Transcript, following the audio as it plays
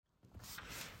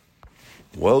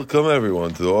Welcome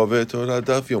everyone to the Ove Torah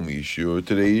Daf Yomi Shiur.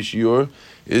 Today's Shiur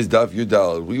is Daf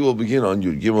Yudal. We will begin on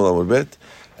Yud Gimel Amud Bet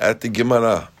at the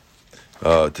Gemara.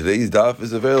 Today's Daf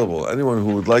is available. Anyone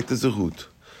who would like the zechut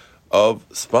of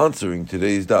sponsoring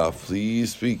today's Daf,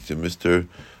 please speak to Mr.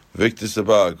 Victor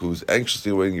Sabag, who's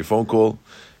anxiously awaiting your phone call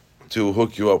to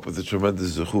hook you up with the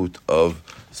tremendous zechut of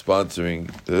sponsoring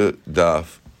the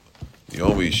Daf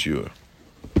Yomi Shiur.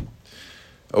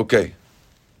 Okay,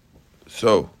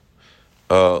 so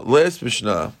last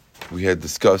Mishnah, we had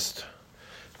discussed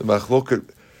the machloket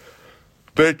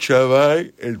Bet Shammai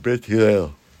and Bet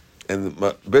Hillel. And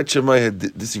Bet Shammai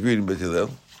had disagreed in Bet Hillel.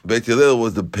 Bet Hillel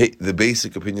was the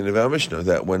basic opinion of our Mishnah,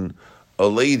 that when a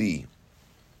lady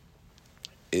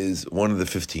is one of the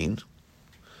 15,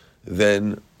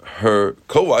 then her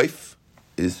co-wife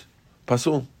is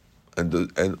pasul,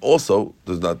 and also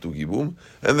does not do gibum,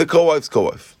 and the co-wife's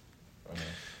co-wife.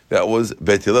 That was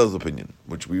Bet Hillel's opinion,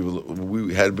 which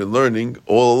we had been learning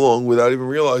all along without even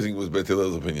realizing it was Bet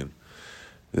Hillel's opinion.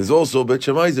 There's also Bet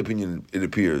Shammai's opinion, it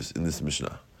appears, in this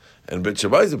Mishnah. And Bet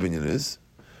Shammai's opinion is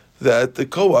that the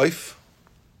co-wife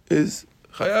is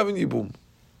chayav in yibum.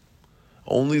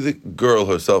 Only the girl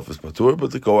herself is patur,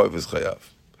 but the co-wife is chayav.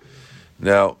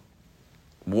 Now,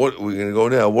 what we're going to go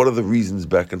now, what are the reasons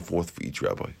back and forth for each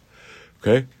rabbi?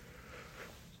 Okay?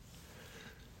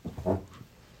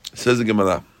 Says the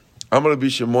Gemara. Amar Rabbi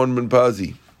Shimon ben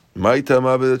Pazi.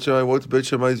 What's Bet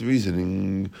Shammai's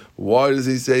reasoning? Why does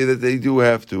he say that they do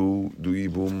have to do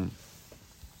yibum?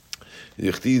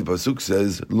 Yichtiv Pasuk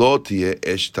says, Lo tieh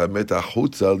esh tamet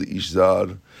hachutza li'ish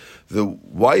zar. The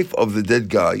wife of the dead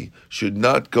guy should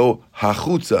not go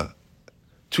hachutza,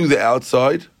 to the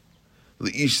outside,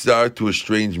 li'ish zar, to a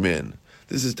strange man.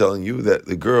 This is telling you that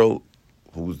the girl,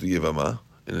 who's the yevama,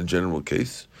 in a general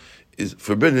case, is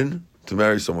forbidden to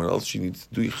marry someone else. She needs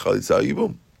to do chalitza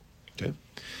yibum. Okay.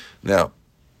 Now,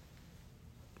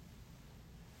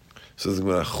 so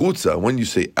chutza, when you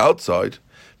say outside,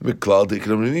 miklal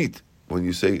dekramnit. When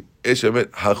you say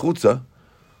eshamet hachutza,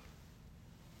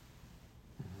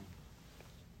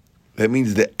 that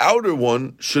means the outer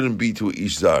one shouldn't be to a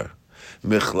ish zar.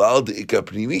 Miklal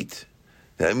dekapnimit.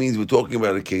 That means we're talking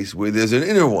about a case where there's an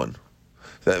inner one.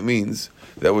 That means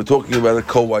that we're talking about a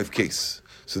co-wife case.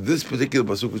 So this particular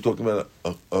pasuk is talking about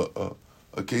a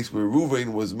case where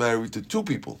Ruvain was married to two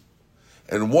people,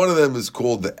 and one of them is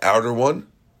called the outer one,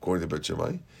 according to Bet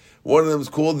Shammai. One of them is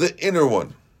called the inner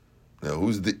one. Now,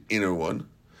 who's the inner one?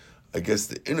 I guess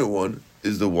the inner one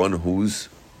is the one who's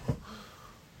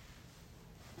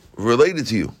related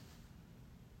to you.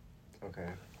 Okay.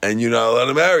 And you're not allowed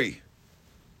to marry.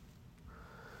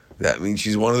 That means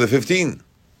she's one of the 15.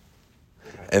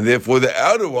 Okay. And therefore the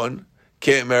outer one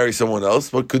can't marry someone else,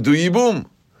 but could do yibum.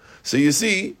 So you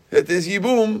see that there's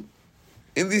yibum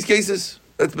in these cases.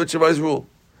 That's Bet Shammai's rule.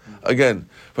 Again,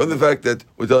 from the fact that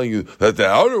we're telling you that the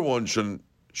outer one shouldn't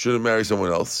marry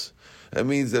someone else, that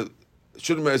means that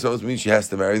shouldn't marry someone else means she has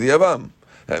to marry the Avam.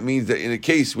 That means that in a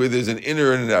case where there's an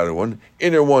inner and an outer one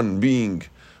being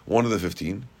one of the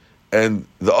 15, and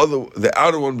the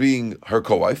outer one being her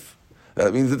co-wife,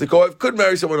 that means that the co-wife could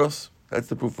marry someone else. That's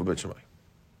the proof for Bet Shammai.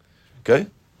 Okay?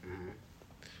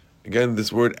 Again,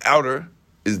 this word outer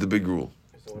is the big rule.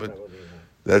 But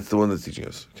that's the one that's teaching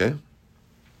us. Okay?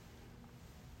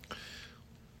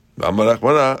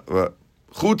 Chutza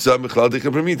michlal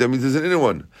dekapramit. That means there's an inner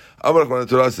one. The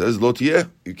Torah says, Lo tieh.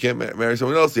 You can't marry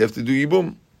someone else. You have to do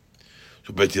yibum.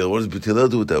 So Bet Hillel, what does Bet Hillel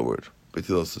do with that word? Bet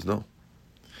Hillel says no.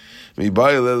 He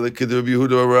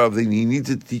needs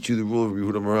to teach you the rule of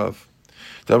Yehuda Marav.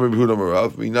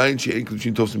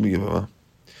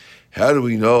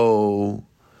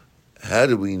 How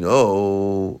do we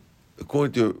know?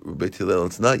 According to Bet Hillel,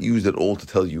 it's not used at all to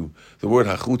tell you. The word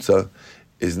hachutza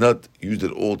is not used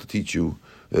at all to teach you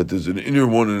that there's an inner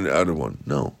one and an outer one.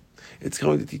 No. It's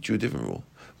going to teach you a different rule.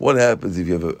 What happens if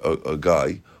you have a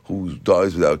guy who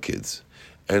dies without kids,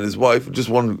 and his wife,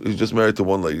 he's just married to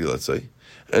one lady, let's say,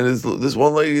 and this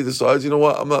one lady decides, you know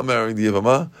what, I'm not marrying the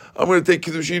Yevamah, I'm going to take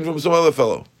Kiddushin from some other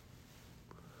fellow.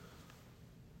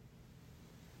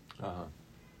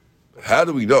 How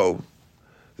do we know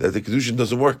that the Kiddushin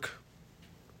doesn't work?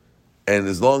 And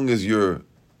as long as you're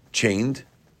chained,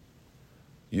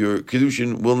 your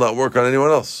Kiddushin will not work on anyone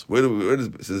else. Where do I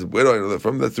know that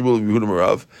from? That's the rule of Yehuda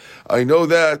Marav. I know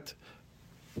that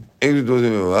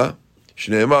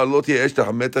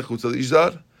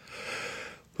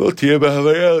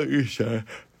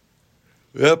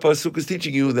that pasuk is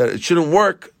teaching you that it shouldn't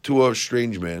work to a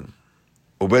strange man.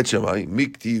 Bet Shammai,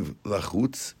 miktiv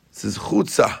lachutz, says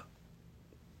chutza.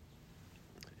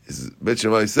 Bet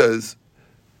Shammai says,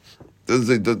 doesn't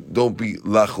say don't be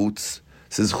lachutz,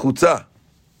 says chutza.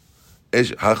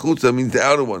 Esh hachutza means the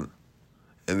outer one,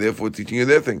 and therefore teaching you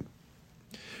their thing.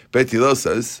 Bet Hillel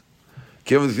says,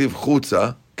 "Kevan t'chiv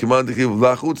chutza, keman t'chiv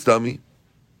lachutz tami."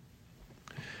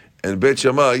 And Bet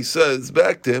Shammai says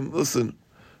back to him, "Listen,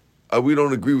 we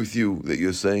don't agree with you that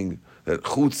you're saying that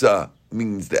chutza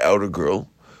means the outer girl,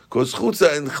 because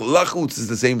chutza and lachutz is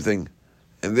the same thing,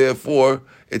 and therefore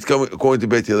it's coming according to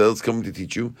Bet Hillel. It's coming to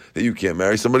teach you that you can't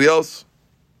marry somebody else."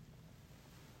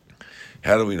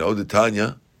 How do we know? The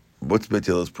Tanya. What's Bet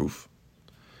Hillel's proof?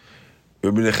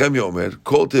 Rabbi Nechemia Omer,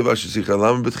 Kol teva shesicha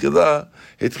lamed betchila,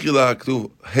 hetchila haktuv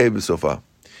he besofa.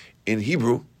 In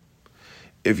Hebrew,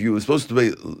 if you were supposed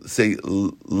to say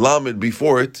lamed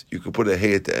before it, you could put a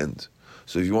hey at the end.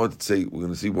 So if you wanted to say, we're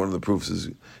going to see one of the proofs is,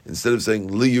 instead of saying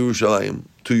li Yerushalayim,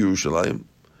 to Yerushalayim,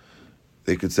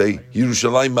 they could say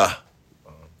Yerushalayimah.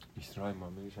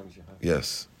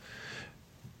 Yes.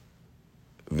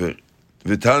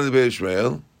 V'tan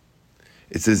Israel.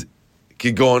 It says,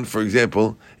 Kigon, for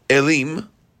example, Elim,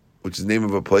 which is the name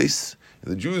of a place.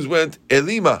 And the Jews went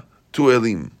Elima to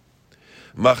Elim.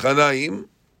 Machanaim,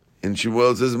 in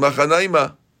Shemuel it says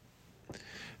Machanaima.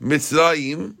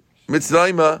 Mitzrayim,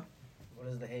 Mitzrayima.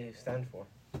 What does the hay stand for?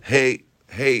 Hey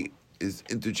is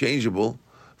interchangeable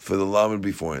for the lamed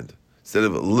beforehand. Instead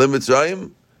of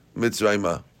Limitzrayim,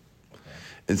 Mitzrayima. Okay.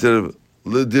 Instead of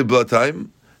Diblatayim,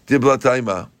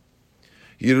 Diblatayima.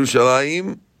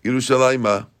 Yerushalayim,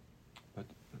 Yerushalayima.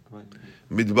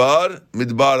 Midbar,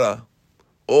 Midbara.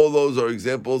 All those are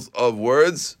examples of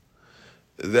words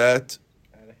that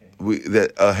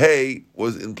a hey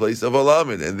was in place of a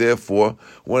lamed, and therefore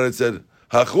when it said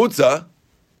hachutza,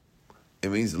 it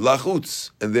means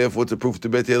lachutz, and therefore it's a proof to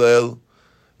Bet Hillel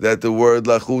that the word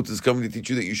lachutz is coming to teach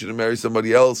you that you shouldn't marry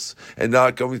somebody else, and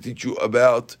not coming to teach you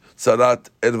about tzarat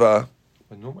erva.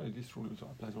 But normally this rule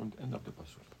applies on the end of the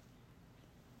pasuk.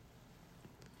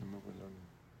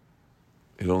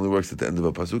 It only works at the end of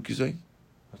a pasuk, you say?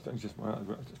 That's just what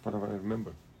I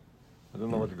remember. I don't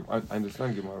know what I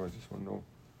understand Gemara. I just want to know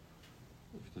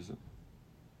if there's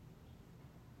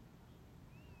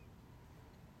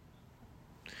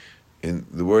in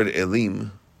the word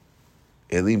Elim,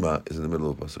 Elima is in the middle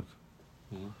of the pasuk.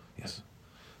 Mm-hmm. Yes.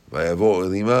 Vayavo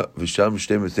Elima v'sham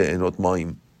shtem enot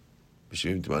ma'im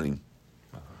v'shivim t'manim.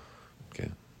 Okay.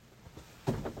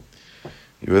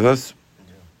 You with us?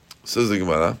 Yeah. Says the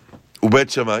Gemara.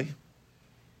 Ubet Shammai.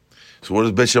 So what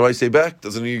does Bet Shammai say back?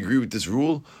 Doesn't he agree with this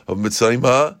rule of Mitzrayim?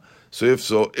 So if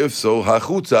so,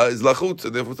 hachutza is lachutz,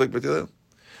 and therefore it's like Bet Hillel.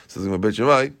 Says the Bet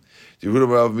Shammai.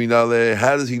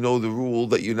 How does he know the rule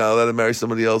that you're not allowed to marry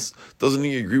somebody else? Doesn't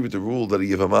he agree with the rule that a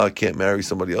Yevamah can't marry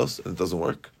somebody else and it doesn't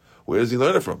work? Where does he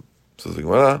learn it from? Says the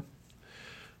Gemara.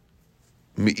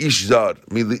 Mi'ish zar,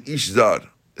 mi li'ish zar.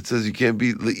 It says you can't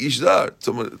be li'ish zar,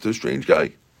 someone to a strange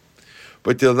guy.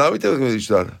 But till now we tell him li'ish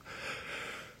zar.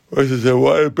 I said,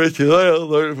 why Bet Hillel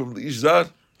learn it from li'ish zar?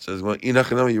 Says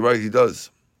Inachanami, you're right, he does.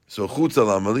 So chutza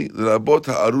lamali l'rabot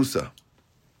ha'arusa.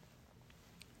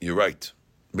 You're right.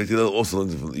 Bet Hillel also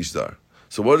learns it from li'ish zar.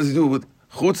 So what does he do with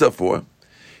chutza for?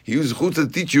 He uses chutza to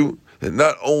teach you that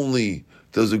not only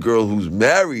does a girl who's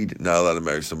married not allowed to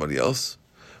marry somebody else,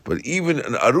 but even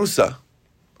an arusa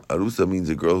means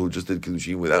a girl who just did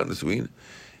kiddushin without nisuin,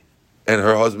 and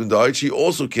her husband died, she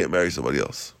also can't marry somebody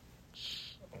else.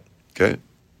 Okay?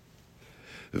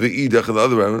 V'idach, and the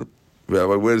other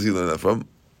rabbi, where does he learn that from?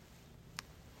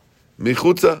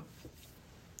 Michutza.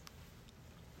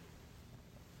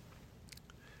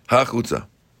 Ha-chutza.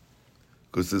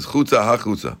 Because it says chutza,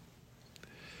 ha-chutza.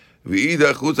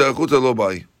 V'idach, chutza, ha-chutza lo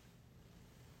bai.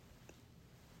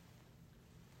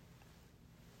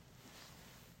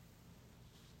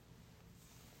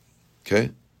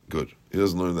 Okay? Good. He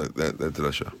doesn't learn that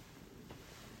drasha.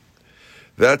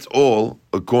 That's all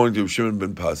according to Shimon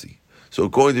ben Pazi. So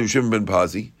according to Shimon ben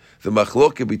Pazi, the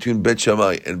machloket between Bet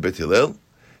Shammai and Bet Hillel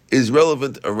is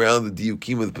relevant around the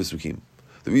diukim of the pesukim.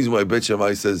 The reason why Bet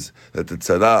Shammai says that the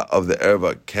tzara of the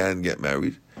erva can get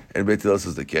married, and Bet Hillel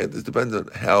says they can't, it depends on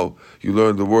how you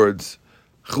learn the words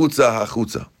chutza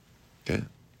ha-chutza. Okay?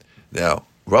 Now,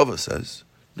 Rava says,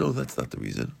 no, that's not the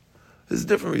reason. There's a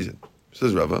different reason.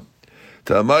 Says Rava,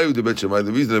 Ta'amayu de Bet Shammai,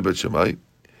 the reason of Bet Shammai,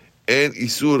 and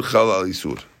isur chal al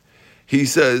isur. He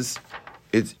says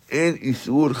it's an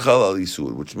isur chal al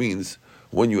isur, which means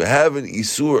when you have an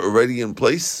isur already in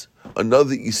place,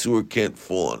 another isur can't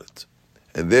fall on it.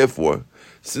 And therefore,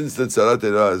 since the tzarat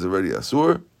era is already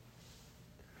asur,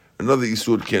 another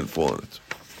isur can't fall on it.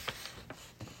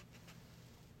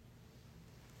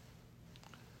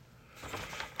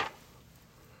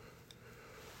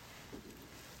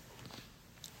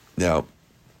 Now,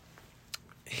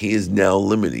 he is now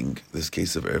limiting this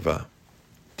case of erva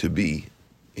to be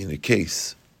in a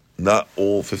case, not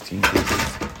all 15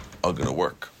 cases are going to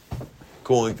work.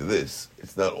 According to this,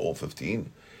 it's not all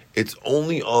 15. It's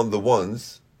only on the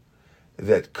ones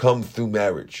that come through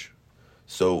marriage.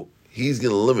 So he's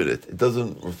going to limit it. It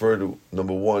doesn't refer to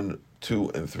number 1, 2,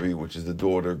 and 3, which is the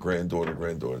daughter, granddaughter.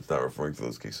 It's not referring to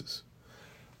those cases.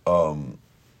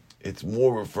 It's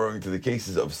more referring to the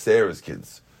cases of Sarah's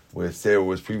kids, where Sarah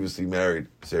was previously married.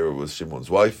 Sarah was Shimon's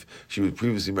wife. She was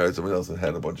previously married to someone else and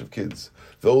had a bunch of kids.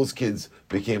 Those kids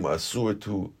became asur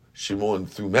to Shimon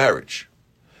through marriage.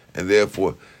 And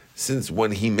therefore, since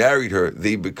when he married her,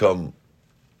 they become,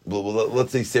 well,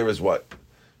 let's say Sarah's wife.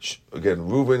 Again,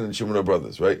 Reuben and Shimon are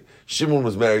brothers, right? Shimon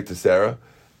was married to Sarah,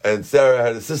 and Sarah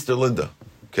had a sister, Linda.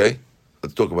 Okay?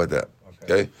 Let's talk about that.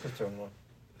 Okay? Sister-in-law.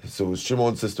 So it was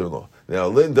Shimon's sister-in-law. Now,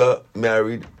 Linda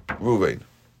married Reuben.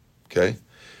 Okay?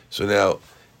 So now,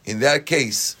 in that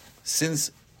case,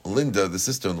 since Linda, the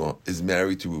sister-in-law, is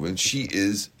married to Reuben, she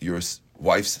is your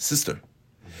wife's sister.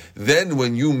 Then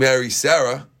when you marry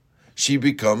Sarah, she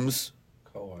becomes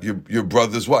your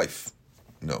brother's wife.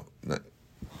 No, not.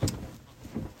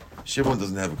 Shimon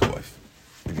doesn't have a co-wife.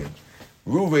 Again,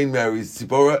 Reuven marries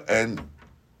Tzipporah and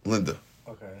Linda.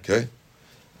 Okay?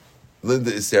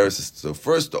 Linda is Sarah's sister. So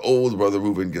first, the old brother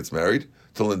Reuven gets married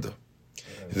to Linda.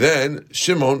 Then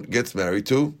Shimon gets married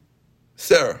to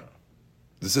Sarah,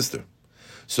 the sister.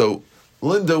 So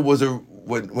Linda was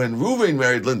when Reuven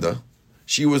married Linda,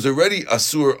 she was already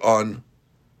asur on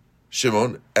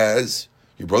Shimon as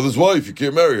your brother's wife. You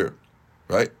can't marry her,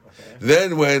 right? Okay.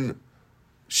 Then when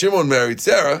Shimon married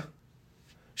Sarah,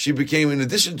 she became, in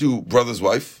addition to brother's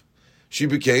wife, she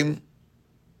became.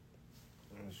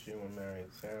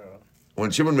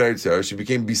 When Shimon married Sarah, she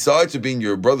became, besides being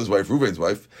your brother's wife, Reuven's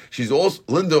wife,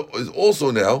 Linda is also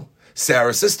now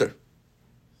Sarah's sister.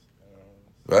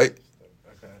 Right?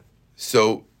 Okay.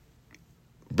 So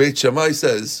Beit Shammai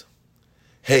says,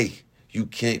 hey, you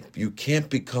can't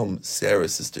become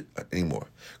Sarah's sister anymore,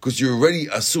 because you're already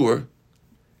asur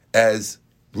as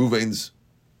Reuven's.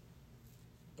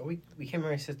 We can't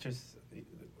marry sisters.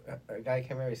 A guy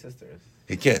can't marry sisters.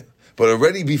 He can't. But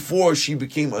already before she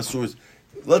became asur,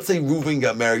 let's say Reuven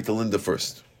got married to Linda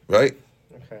first, right?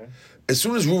 Okay. As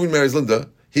soon as Reuven marries Linda,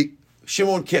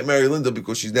 Shimon can't marry Linda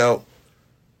because she's now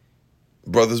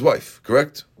brother's wife,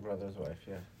 correct? Brother's wife,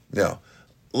 yeah. Now,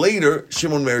 later,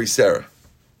 Shimon marries Sarah.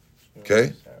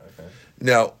 Okay?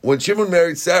 Now, when Shimon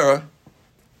married Sarah,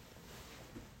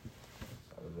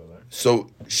 so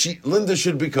Linda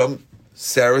should become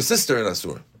Sarah's sister in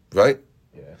Asur, right?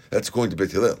 Yeah. That's according to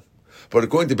Beit Hillel. But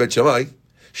according to Beit Shammai,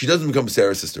 she doesn't become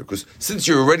Sarah's sister, because since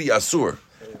you're already Asur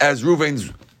as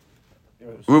Reuven's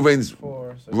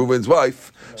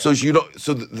wife, so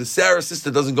the Sarah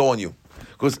sister doesn't go on you,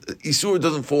 because Isur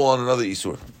doesn't fall on another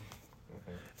Isur. Okay.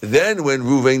 Then when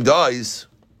Reuven dies,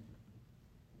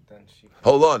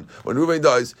 when Reuven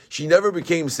dies, she never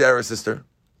became Sarah's sister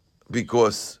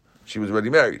because she was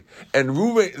already married. And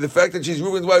Reuven, the fact that she's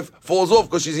Reuven's wife falls off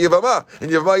because she's Yevamah,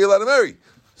 and Yevamah you're allowed to marry.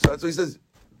 So that's what he says.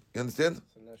 You understand?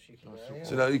 So now she can marry her?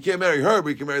 So now you can't marry her, but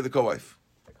you can marry the co-wife.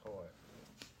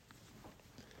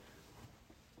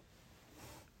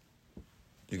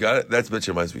 You got it? That's Bet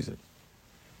Shammai's reason.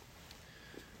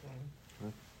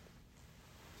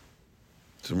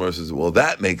 So Gemara says, well,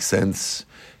 that makes sense.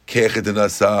 That's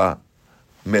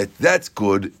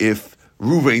good if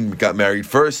Reuven got married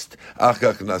first,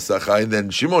 and then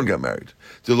Shimon got married.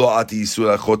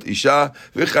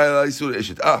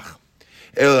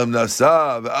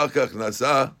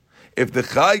 If the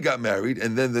Chai got married,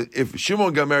 and then if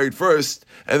Shimon got married first,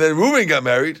 and then Reuven got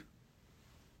married,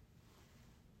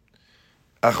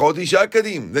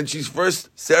 then she's first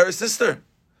Sarah's sister.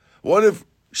 What if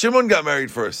Shimon got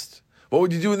married first? What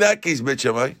would you do in that case, Bet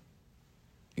Shammai?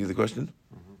 You get the question?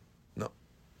 Mm-hmm. No.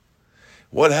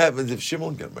 What happens if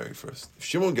Shimon got married first? If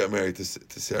Shimon got married to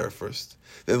Sarah first,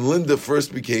 then Linda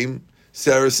first became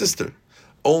Sarah's sister.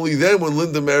 Only then, when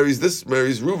Linda marries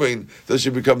Reuven, does she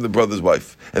become the brother's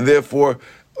wife. And therefore,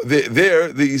 the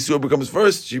Yisur becomes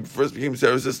first. She first became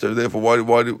Sarah's sister. Therefore, why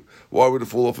would it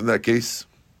fall off in that case?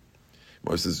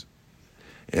 Mar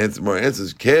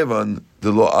answers, Kevan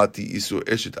de lo ati Yisur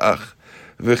eshet ach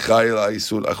v'chayla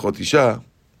Yisur achot isha.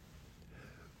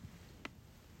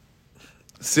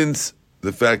 Since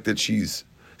the fact that she's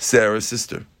Sarah's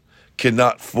sister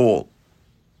cannot fall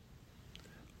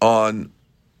on.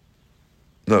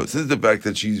 No, since the fact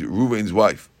that she's Reuven's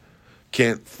wife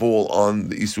can't fall on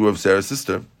the Isur of Sarah's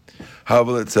sister,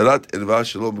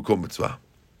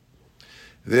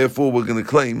 therefore we're going to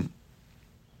claim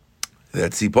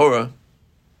that Tzipporah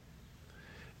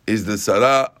is the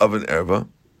Sarah of an Erva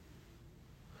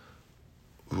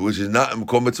which is not in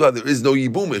Makom Mitzvah, there is no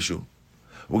Yibum issue.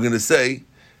 We're going to say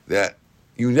that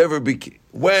you never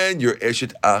when you're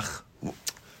Eshet Ach,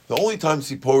 the only time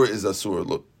Sipora is Asur,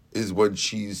 look, is when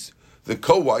she's the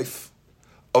co-wife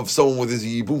of someone with his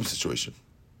Yibum situation.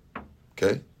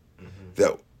 Okay?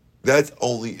 That's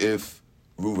only if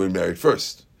Reuven married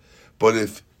first. But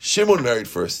if Shimon married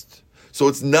first, so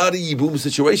it's not a Yibum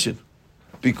situation,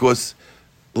 because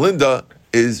Linda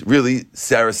is really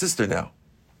Sarah's sister now,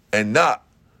 and not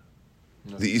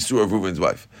the Isur of Reuven's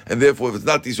wife. And therefore, if it's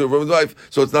not the Isur of Reuven's wife,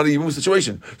 so it's not a Yibum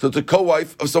situation. So it's a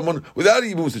co-wife of someone without a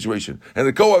Yibum situation. And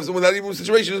the co-wife of someone without a Yibum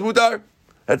situation is Mutar.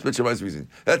 That's Bet Shammai's reasoning.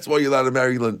 That's why you're allowed to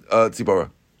marry Tzipora.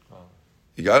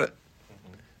 You got it?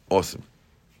 Awesome.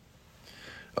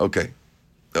 Okay.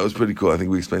 That was pretty cool. I think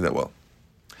we explained that well.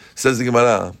 Says the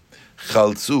Gemara,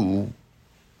 Chaltzu,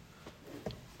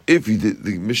 if you did,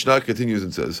 the Mishnah continues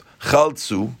and says,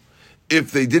 Chaltzu,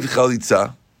 if they did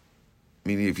Chalitza,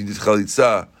 meaning if you did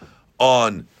Chalitza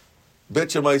on,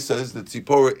 Bet Shammai says that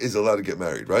Tzipora is allowed to get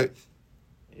married, right?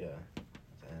 Yeah.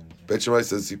 Bet Shammai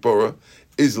says Tzipora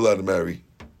is allowed to marry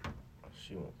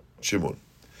Shimon.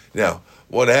 Now,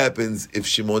 what happens if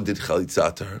Shimon did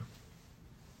Chalitza to her?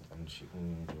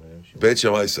 Bet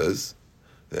Shammai says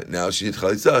that now she did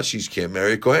Chalitza, she can't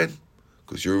marry a Kohen,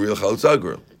 because you're a real Chalitza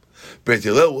girl. Bet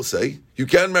Hillel will say, you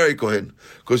can marry a Kohen,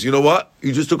 because you know what?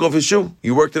 You just took off his shoe.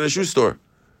 You worked in a shoe store.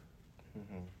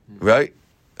 Right?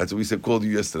 That's what we said, called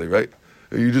you yesterday, right?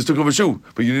 You just took off a shoe,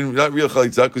 but you didn't, not real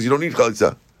Chalitza, because you don't need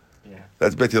Chalitza. Yeah.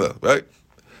 That's Bet Hillel, right?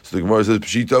 So the Gemara says,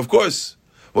 Pshita, of course.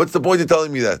 What's the point of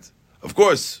telling me that? Of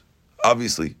course.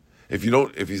 Obviously. If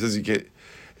he says you can't,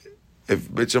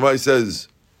 if Bet Shammai says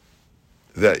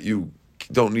that you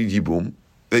don't need Yibum,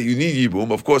 that you need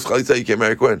Yibum, of course, Chalitza, you can't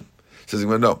marry Kohen. Says,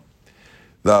 no.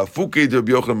 The Fuke de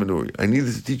Rabbi Yochanan ben Nuri. I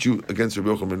needed to teach you against Rabbi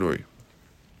Yochanan ben Nuri.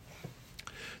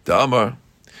 The Amar,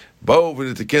 Ba'u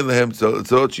v'neteken lehem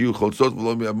tzarot shiyu cholzot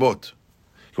v'lo mi'amot.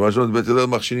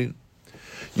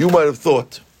 You might have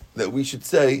thought that we should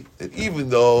say that even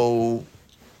though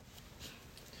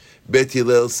Bet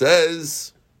Hillel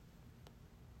says,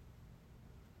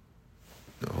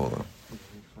 no, hold on.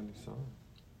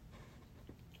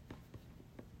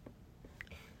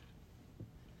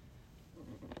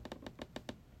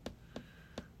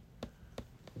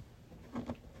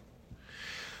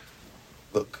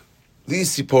 Look,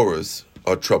 these Sipporas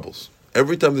are troubles.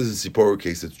 Every time there's a Sippora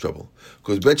case, it's trouble.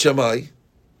 Because Bet Shammai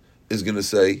is going to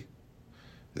say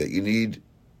that you need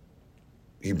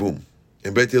Yibum.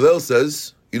 And Bet Hillel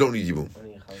says you don't need Yibum.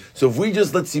 So if we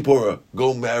just let Sippora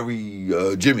go marry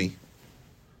Jimmy,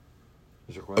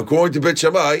 according to Bet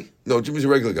Shammai, no, Jimmy's a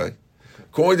regular guy.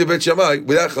 According to Bet Shammai,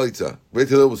 without Chalitza, Bet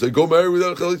Hillel will say, go marry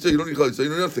without Chalitza, you don't need Chalitza, you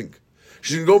know nothing.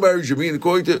 She can go marry Jimmy, and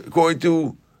according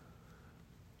to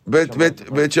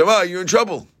Bet Shammai, you're in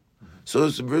trouble. So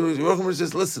Yochanan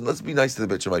says, listen, let's be nice to the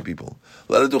Bet Shammai people.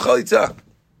 Let her do Chalitza.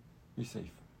 Be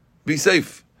safe. Be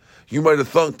safe. You might have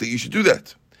thought that you should do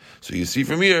that. So you see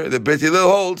from here that Bet Hillel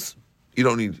holds, you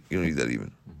don't need that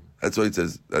even. Mm-hmm. That's why it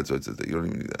says that you don't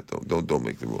even need that. Don't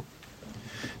make the rule.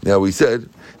 Now we said,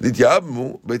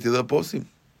 Nityamu Bet Hillel posim.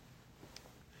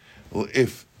 Well,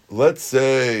 if let's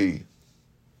say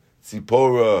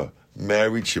Tzipora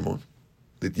married Shimon,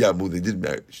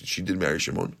 she did marry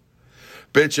Shimon.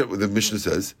 The Mishnah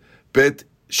says, Bet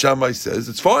Shammai says,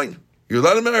 it's fine. You're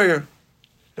allowed to marry her.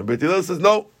 And Bet Hillel says,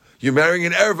 no, you're marrying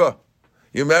an erva.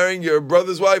 You're marrying your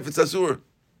brother's wife, it's Asur.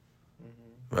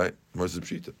 Mm-hmm. Right? Marsa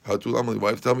Pshita. How to Lamali,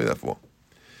 why tell me that for?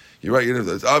 You're right,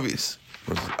 it's obvious.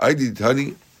 I did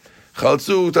honey.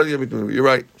 Chaltzu, Tani. You're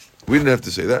right. We didn't have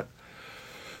to say that.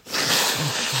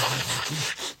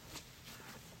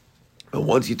 And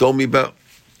once he told me about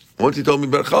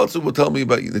Chaltzu, will tell me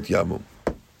about Nityamu.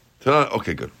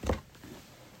 Okay, good.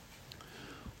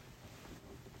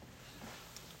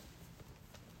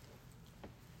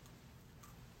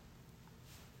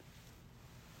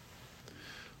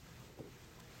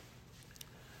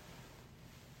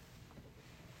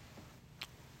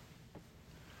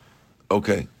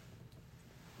 Okay.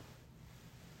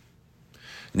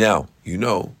 Now, you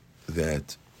know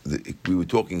that we were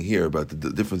talking here about the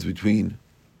difference between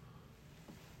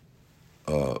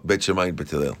Bet Shammai and Bet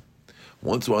Hillel.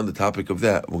 Once we're on the topic of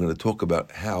that, we're going to talk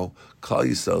about how Klal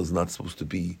Yisrael is not supposed to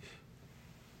be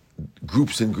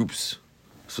groups and groups.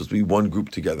 It's supposed to be one group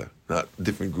together, not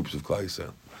different groups of Klal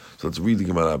Yisrael. So let's read the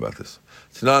Gemara about this.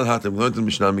 Tanan Hatem, we learned in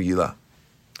Mishnah Megillah.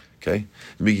 Okay,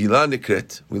 Megillah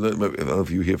Nikret. We learned. I don't know if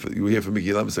you were here for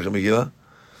Megillah. Masechet Megillah.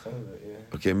 Some of it,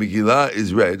 yeah. Okay, Megillah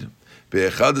is read.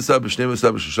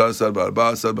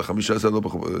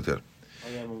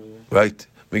 Right.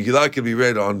 Megillah can be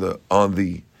read on the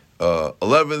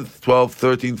 11th, 12th,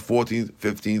 13th, 14th,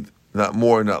 15th, not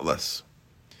more, not less.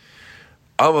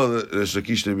 Amar Reish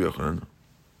Lakish Rabbi Yochanan.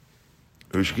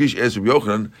 Reish Lakish asked Rabbi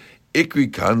Yochanan,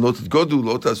 Ikri kan lo titgodu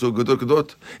lo tasu gadot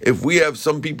gadot. If we have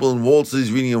some people in walled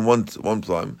cities reading in one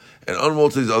time, and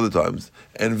unwalled cities other times,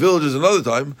 and villages another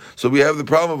time, so we have the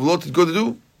problem of lo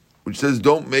titgodu, which says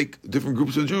don't make different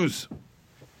groups of Jews.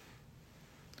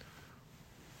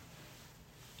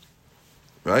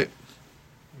 Right?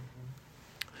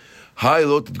 Hi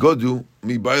lo titgodu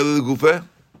mi bayil legufeh.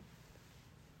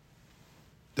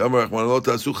 The word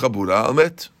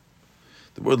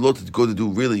lot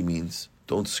titgodu really means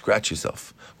don't scratch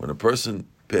yourself. When a person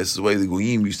passes away, the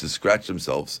goyim used to scratch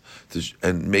themselves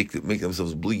and make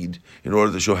themselves bleed in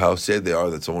order to show how sad they are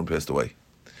that someone passed away.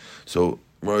 So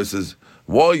Mara says,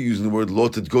 why are you using the word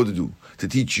lot titgodu to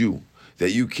teach you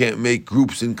that you can't make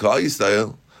groups in Klal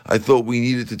Yisrael? I thought we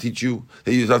needed to teach you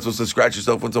that you're not supposed to scratch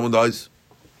yourself when someone dies.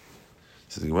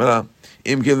 Says Gemara,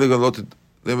 if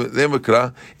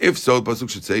so, the pasuk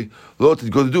should say, "Lo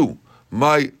titgodu."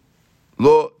 My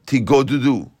lo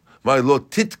titgodu. My lo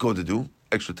titgodu.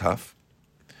 Extra tough,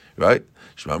 right?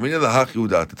 It's coming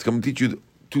to teach you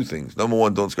two things. Number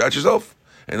one, don't scratch yourself,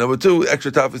 and number two,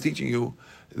 extra tough is teaching you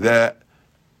that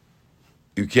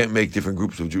you can't make different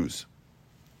groups of Jews.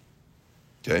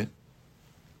 Okay.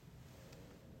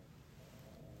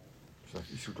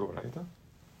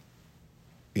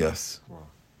 Yes. Wow.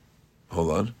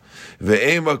 Hold on.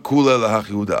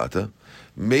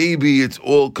 Maybe it's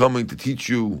all coming to teach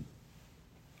you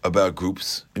about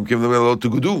groups. You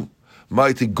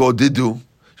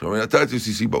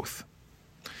see both.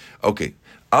 Okay.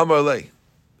 Amarle.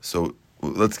 So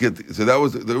let's get. So that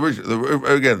was the original.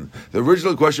 Again, the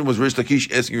original question was Reish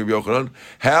Lakish asking Rabbi Yochanan,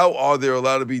 how are there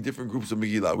allowed to be different groups of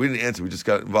Megillah? We didn't answer. We just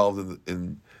got involved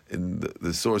in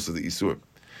the source of the Isur.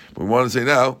 But we want to say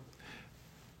now.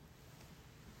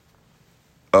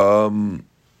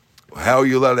 How are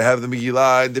you allowed to have the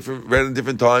Megillah read in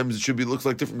different times? It looks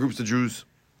like different groups of Jews.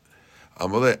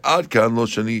 Amalei ad kan lo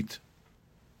shanit.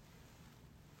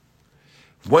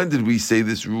 When did we say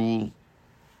this rule?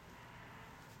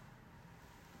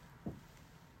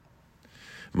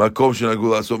 Makom shenagu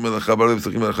la'asot melacha b'alev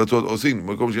tzachim melachatzot osin.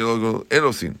 Makom shenagu en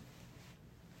osin.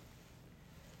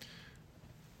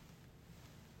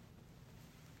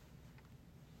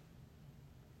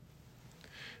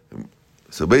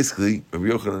 So basically, Rabbi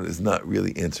Yochanan is not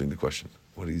really answering the question.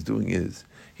 What he's doing is,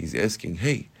 he's asking,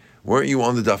 hey, weren't you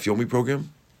on the Daf Yomi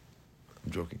program?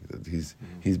 I'm joking.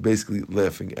 He's basically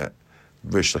laughing at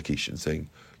Reish Lakish and saying,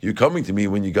 you're coming to me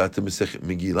when you got to Masechet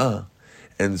Megillah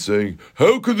and saying,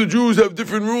 how could the Jews have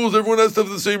different rules? Everyone has to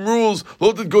have the same rules.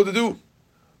 What did go to do?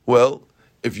 Well,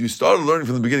 if you started learning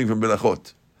from the beginning from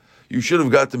Berachot, you should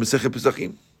have got to Masechet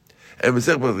Pesachim. And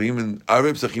Masechet Pesachim, in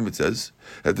Arei Pesachim, it says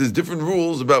that there's different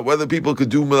rules about whether people could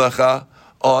do melacha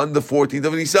on the 14th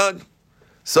of Nisan.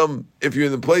 Some, if you're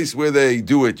in the place where they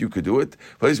do it, you could do it.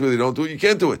 Place where they don't do it, you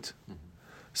can't do it.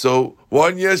 So why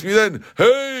didn't you ask me then,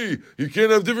 hey, you can't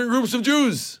have different groups of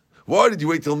Jews? Why did you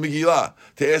wait till Megillah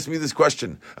to ask me this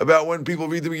question about when people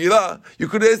read the Megillah? You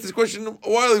could have asked this question a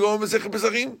while ago on Masechet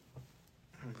Pesachim.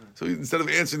 So instead of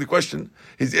answering the question,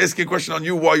 he's asking a question on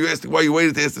you, why you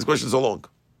waited to ask this question so long.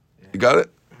 You got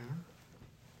it?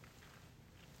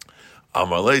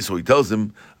 Amalei, so he tells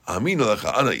him, Amin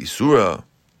alacha ana isura.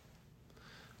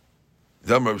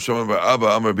 Damar Shimon bar Abba,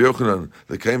 Amar B'Yochanan,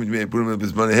 lekayim dmei purim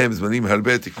b'zmanehem, zmanim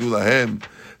harbe tiknu lahem,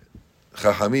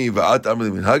 chachamim va'at amar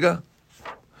minhaga.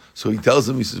 So he tells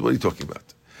him, he says, what are you talking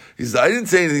about? He says, I didn't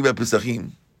say anything about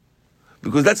Pesachim,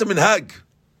 because that's a minhag.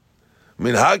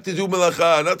 Minhag to do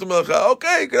melacha, not to melacha.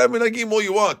 Okay, you can have minhagim all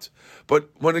you want. But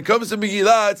when it comes to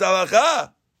Megillah, it's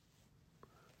halacha.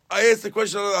 I asked the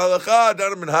question on halacha,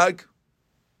 not a minhag.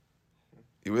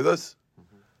 You with us?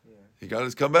 Yeah. He got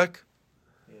his comeback?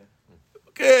 Yeah.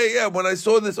 Okay, yeah, when I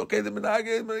saw this, okay, the minhag,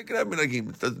 you can have minhagim.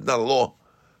 It's not a law.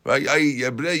 Right? You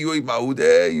eat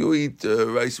ma'udeh, you eat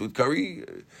rice with curry,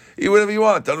 eat whatever you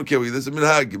want. I don't care what you, there's a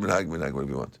minhag, whatever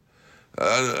you want.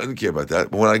 I don't care about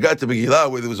that. But when I got to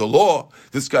Megillah, where there was a law,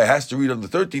 this guy has to read on the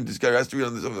 13th, this guy has to read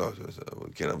on the...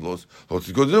 We can't have laws. What's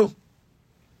it good to do?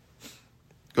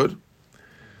 Good?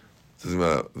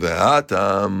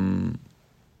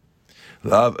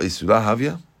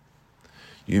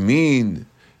 You mean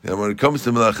that when it comes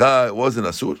to Melacha, it wasn't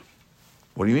Asur?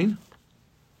 What do you mean?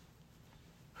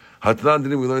 Hatran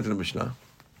didn't we learn in the Mishnah?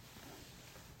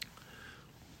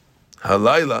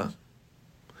 Halayla,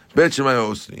 Bet Shammai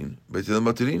Osrin, Bet Hillel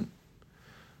Matirin.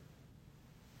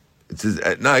 It says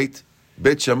at night,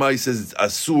 Bet Shammai says it's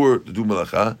Asur to do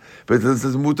Melacha, Bet Hillel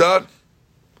says Mutar.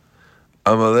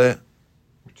 Amaleh.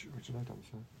 Which night, I'm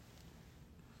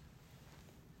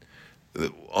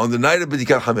On the night of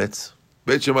B'dikar Hametz,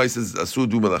 Bet Shammai says Asur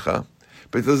du Melacha,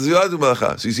 Bet Hillel says Yad du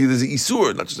Melacha. So you see, there's an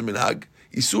Isur, not just a Minhag,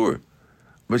 Isur.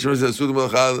 Bet Shammai says Asur du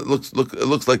Melacha. It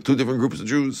looks like two different groups of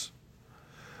Jews.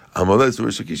 Amalei, so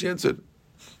Rish Lakish answered,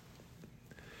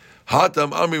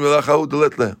 Hatam Amri Melacha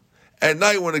Udeletle. At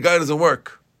night when a guy doesn't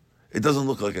work, it doesn't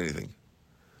look like anything.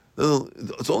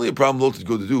 It's only a problem to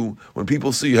go to do when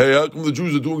people see, hey, how come the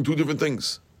Jews are doing two different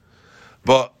things?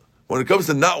 But when it comes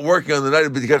to not working on the night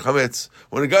of B'dikar Chametz,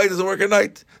 when a guy doesn't work at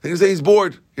night, they can say he's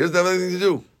bored. He doesn't have anything to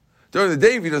do. During the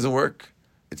day, if he doesn't work,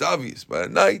 it's obvious. But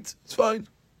at night, it's fine.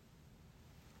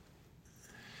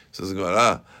 Says the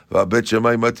Gemara, "Va'bet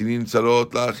Shammai matinin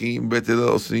tzarot la'achim bet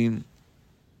Hillel osin."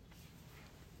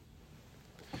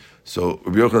 So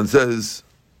Rabbi Yochanan says,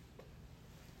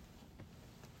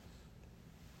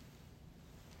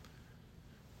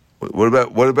 what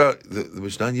about the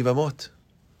Mishnah in Yevamot?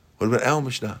 What about our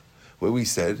Mishnah, where we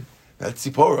said that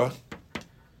Tzipora,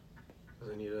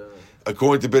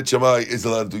 according to Bet Shammai, is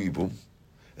allowed to do Yibum,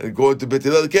 and according to Bet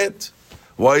Hillel, can't?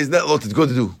 Why is that allowed to go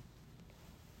to do?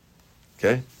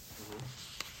 Okay.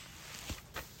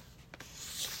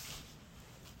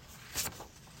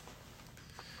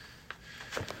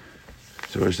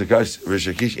 So Rish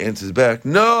Lakish answers back,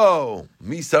 no!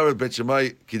 Mi sarat Bet Shammai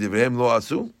kidivrehem lo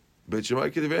asu? Bet Shammai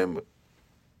kidivrehem.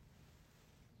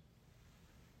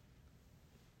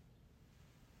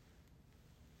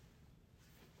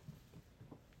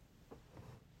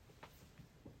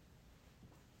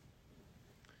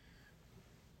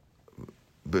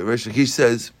 But Rish Lakish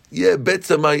says, yeah, Bet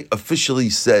Shammai officially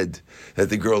said that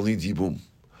the girl needs Yibum.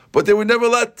 But they were never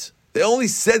let. They only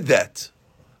said that.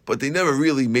 But they never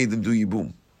really made them do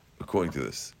Yibum, according to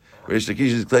this. Rish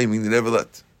Lakish is claiming they never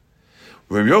let.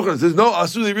 Rabbi Yochanan says, no,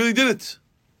 Asu, they really did it.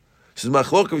 So Rabbi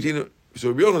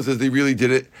Yochanan says they really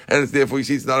did it, and it's therefore, you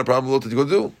see, it's not a problem to go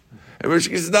do. And Rish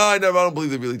Lakish says, no, I don't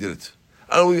believe they really did it.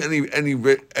 I don't believe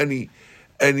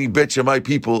any Bet Shammai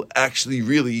people actually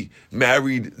really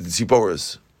married the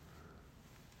Tziporas.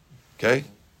 Okay?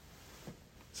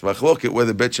 So machloket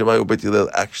whether Bet Shammai or Bet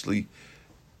Hillel actually,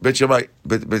 Bet Shammai,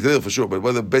 Bet Hillel for sure, but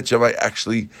whether Bet Shammai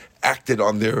actually acted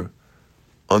on their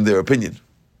opinion.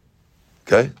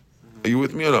 Okay? Are you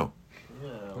with me or no? Yeah.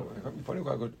 Funny, I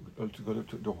got to go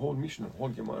to the whole mission, whole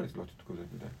Gemara is loaded to go to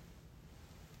that.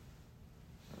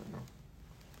 I don't know.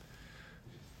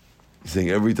 He's saying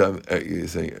every time. He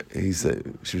said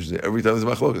every time there's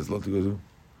machlok, it's lot to go to.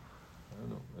 I don't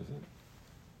know. Is it?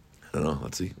 I don't know.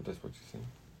 Let's see. But that's what you're saying.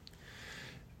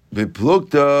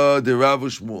 Beplukta the Rav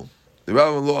Shmuel. The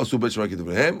Rav lo asu Bet Shammai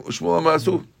kiduvrehem, Shmuel amar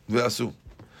asu ve'asu.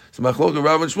 So machlok and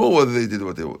Rav and Shmuel whether they did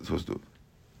what they were supposed to do.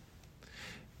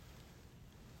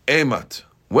 Emat.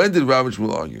 When did Rav and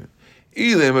Shmuel argue?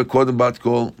 Ilema kodem bat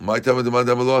kol, my time of the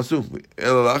mandam lo asu.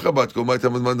 Elalacha bat kol, my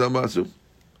time of the mandam asu.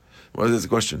 Well, there's a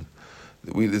question.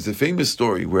 There's a famous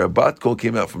story where a bat kol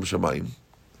came out from Shamayim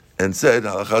and said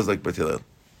halacha is like Bet Hillel.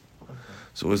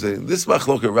 So we're saying this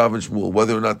machlok at Rav and Shmuel,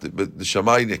 whether or not the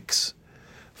Shamayniks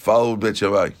followed Bet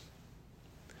Shammai.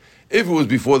 If it was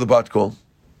before the bat kol,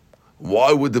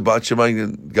 why would the Bet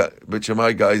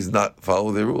Shammai guys not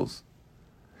follow their rules?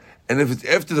 And if it's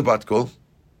after the bat kol,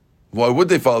 why would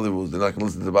they follow the rules? They're not going to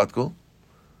listen to the bat kol.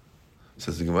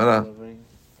 Says the Gemara.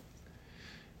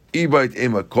 I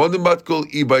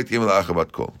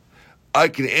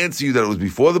can answer you that it was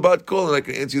before the bat kol, and I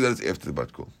can answer you that it's after the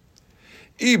bat kol.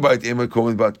 If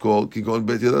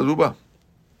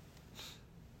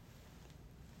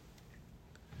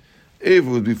it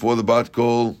was before the bat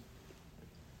kol,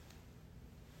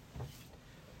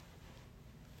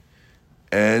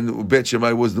 and Bet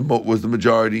Shammai was the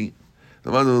majority,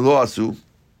 the man of lo asu,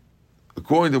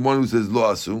 according to one who says lo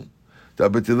asu,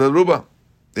 that Bet Hillel ruba.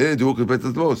 They didn't do it because Bet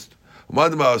Hillel the most. The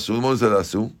man who said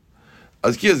asu,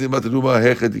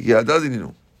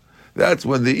 that's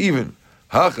when they even.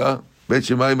 Hacha Bet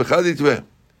Shammai mechadit.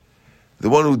 The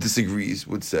one who disagrees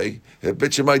would say that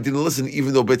Bet Shammai didn't listen,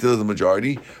 even though Bet Hillel is the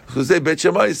majority, because they Bet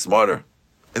Shammai is smarter,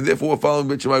 and therefore we're following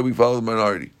Bet Shammai, we follow the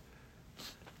minority.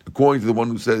 According to the one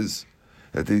who says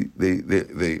that they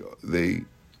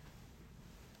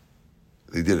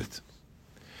did it.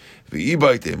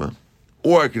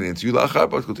 Or I can answer you after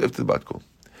the bat kol.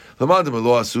 The one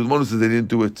who says they didn't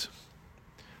do it.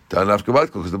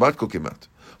 Because the bat kol came out.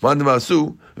 The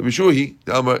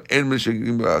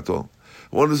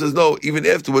one who says no, even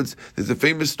afterwards, there's a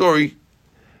famous story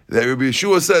that Rabbi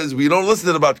Yeshua says we don't listen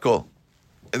to the bat kol,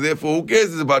 and therefore who cares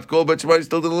if it's a bat kol? Bet Shammai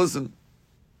still didn't listen.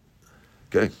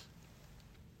 Okay.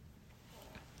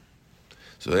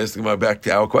 So asking about back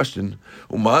to our question,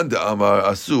 Umanda Amar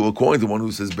Asu, according to one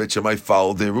who says Bet Shammai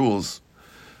followed their rules.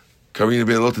 Karina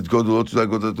Be'elotet Godu, Lotet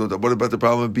Godu. What about the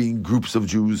problem of being groups of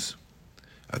Jews?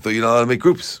 I thought you're not allowed to make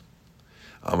groups.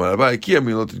 Amar Abai, Ki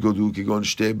Amin Lotet Godu, Kigon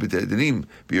Shte B'tei Dinim,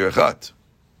 B'Yerachat.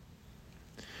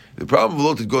 The problem of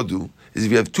Lotet Godu is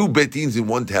if you have two betins in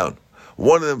one town,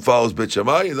 one of them follows Bet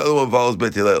Shammai and the other one follows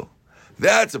Bet Hillel.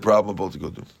 That's a problem of Lotet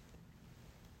Godu.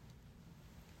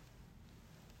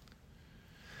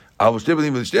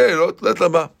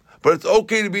 But it's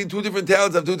okay to be in two different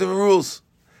towns, have two different rules.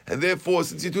 And therefore,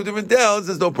 since you're two different towns,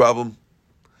 there's no problem.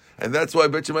 And that's why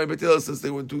Bet Shammai and Bet Hillel, since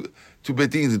they were two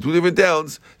betins in two different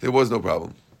towns, there was no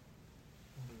problem.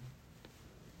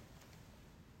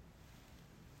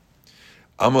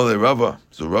 Amalei Rava.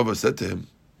 So Rava said to him,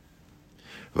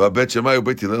 Bet Shammai and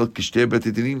Bet Hillel kishtei bet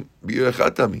dinim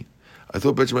b'yerachat tami. I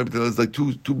thought Bet Shammai and Bet Hillel is like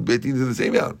two betins in the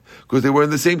same town, because they were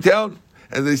in the same town,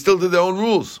 and they still did their own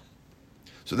rules.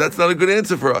 So that's not a good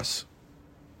answer for us.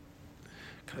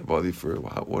 Can I bother you for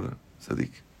hot water, Sadiq?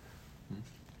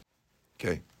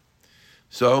 Okay.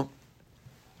 So,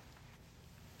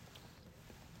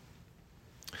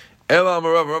 Ela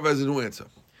Amarav, Rav has a new answer.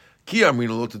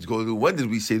 When did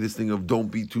we say this thing of don't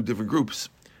be two different groups?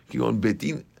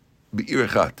 Betin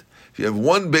be'irachat. If you have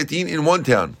one betin in one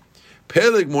town,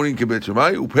 Peleg morning kebet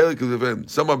Shammai, upeleg kebet.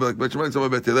 Some are like Bet Shammai, some are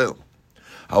Bet Hillel.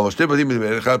 But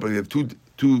you have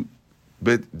two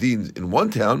bet-dins in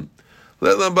one town,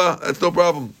 let lamba, that's no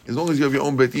problem. As long as you have your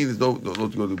own bet-din, there's no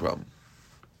problem.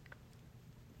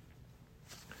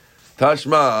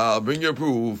 Tashma, I'll bring your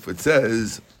proof. It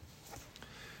says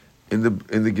in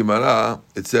the Gemara,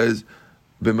 it says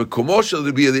B'mekomo shel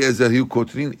Rabbi Eliezer hiu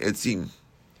kotrin etzim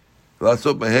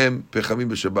la'asot mehem pechamim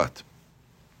b'Shabbat.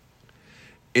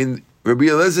 In Rabbi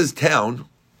Eliezer's town,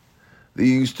 they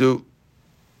used to,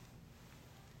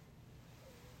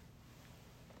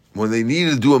 when they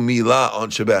needed to do a milah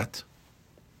on Shabbat,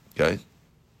 okay?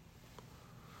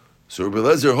 So Rabbi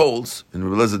Eliezer holds, in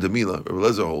Rabbi Eliezer Demila, Rabbi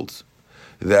Eliezer holds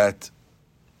that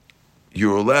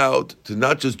you're allowed to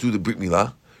not just do the Brit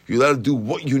Milah, you're allowed to do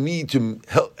what you need to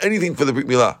help, anything for the Brit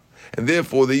Milah. And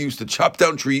therefore they used to chop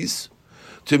down trees,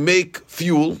 to make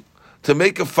fuel, to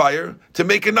make a fire, to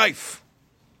make a knife.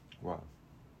 Wow.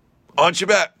 On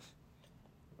Shabbat.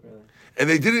 Really? And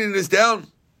they did it in this town.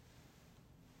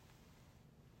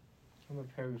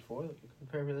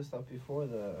 Prepare this stuff before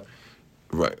the...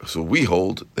 Right, so we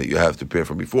hold that you have to prepare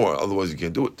from before, otherwise you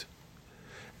can't do it.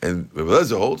 And Rabbi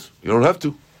Eliezer holds, you don't have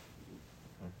to.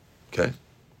 Okay?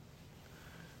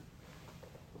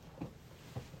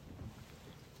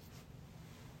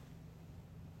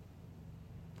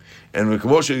 And Rabbi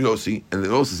Moshe Yossi, and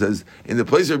it also says, in the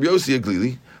place of Rabbi Yossi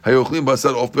Aglili, hayochlim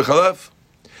basar of bechalav.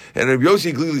 And Rabbi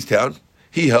Yossi Aglili's town,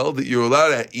 he held that you're allowed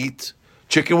to eat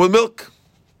chicken with milk.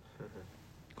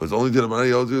 Because only the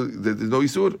Ramana there's no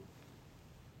Yisur.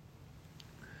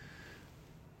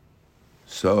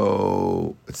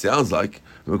 So it sounds like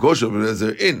Mekosha Rabbi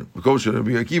in Mekosha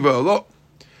Rabbi Akiva a lot.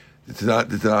 It's not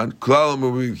Klal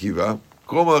Rabbi Akiva.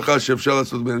 Kol Malacha Shevshal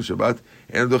Asod Ben Shabbat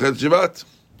and Dochet Shabbat.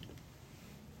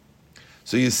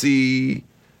 So you see,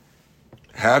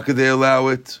 how could they allow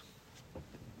it?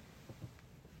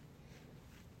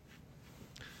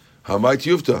 How might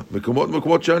Yufta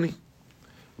Mekomot Shani?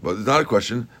 But it's not a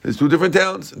question. There's two different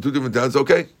towns. In two different towns,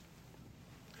 okay.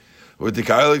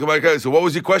 So what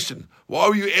was your question? Why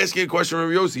were you asking a question from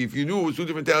Rabbi Yossi if you knew it was two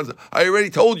different towns? I already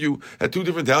told you that two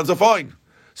different towns are fine.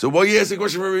 So why are you asking a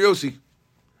question from Rabbi Yossi?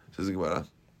 Says the Gemara.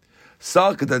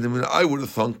 I would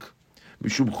have thunk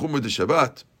Mishum Chumer de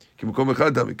Shabbat. You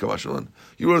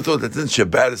would have thought that since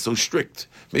Shabbat is so strict,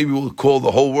 maybe we'll call the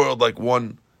whole world like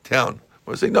one town.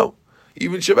 But I say no.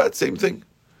 Even Shabbat, same thing.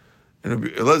 In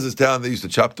Eliezer's town, they used to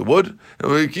chop the wood.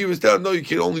 And in Akiva's town, no, you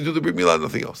can only do the Brit Milah,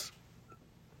 nothing else.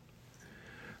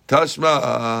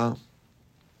 Tashma,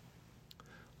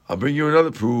 I'll bring you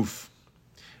another proof.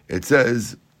 It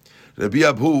says, Rabbi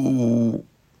Abu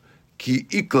ki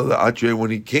ikla atre,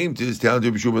 when he came to his town to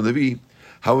Rabbi Shimon Levi,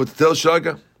 how would tell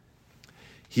Shaga?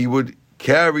 He would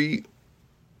carry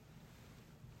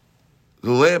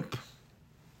the lamp.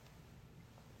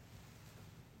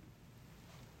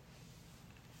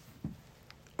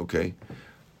 Okay,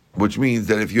 which means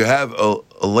that if you have a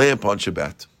lamp on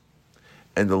Shabbat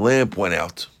and the lamp went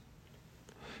out,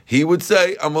 he would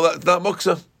say, it's not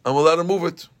muksa, I'm allowed to move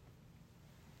it.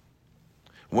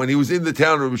 When he was in the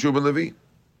town of Rabbi Shimon Levi,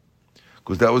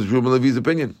 because that was Rabbi Shimon Levi's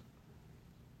opinion.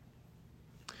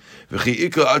 But when we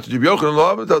go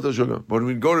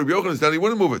to Rabbi Yochanan's town, he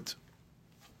wouldn't move it.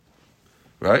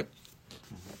 Right?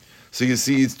 So you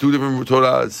see, it's two different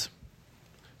Torahs.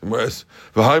 What was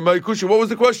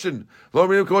the question?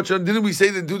 Didn't we say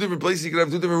that in two different places you can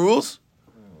have two different rules?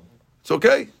 It's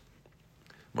okay.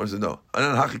 Gemara says no.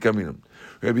 Anan haki kaminam.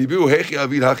 Rabbi Biu hechi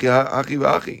avid haki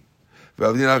v'haki.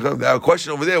 Our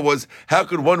question over there was, how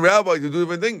could one rabbi do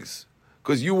different things?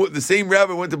 Because the same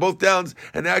rabbi went to both towns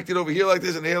and acted over here like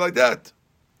this and here like that.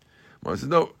 Gemara says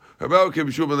no. Rabbi came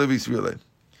Bishur ben Levi Svilei.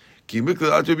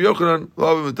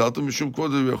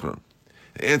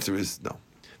 The answer is no.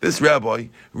 This rabbi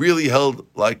really held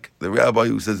like the rabbi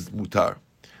who says mutar,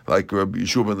 like Rabbi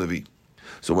Yeshua ben Levi.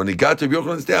 So when he got to Rabbi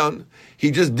Yochanan's town,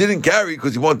 he just didn't carry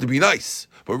because he wanted to be nice.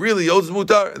 But really, he owes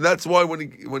mutar, and that's why when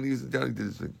he was in town, he did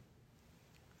his thing.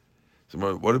 So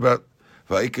what about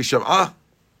Va'ika Sham'ah?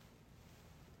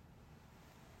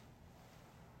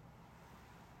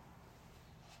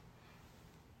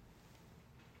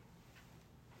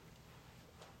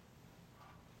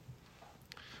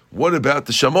 What about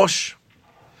the shamosh?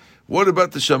 What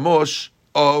about the shamosh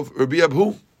of Rabbi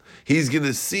Abhu? He's going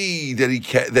to see that he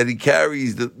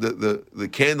carries the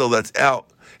candle that's out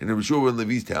in the Rishur and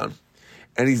Levi's town,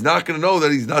 and he's not going to know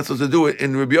that he's not supposed to do it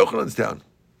in Rabbi Yochanan's town.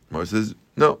 Mar says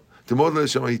no. He told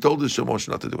the shamosh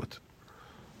not to do it.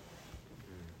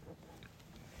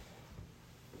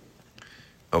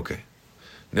 Okay.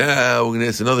 Now we're going to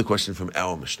ask another question from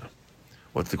our Mishnah.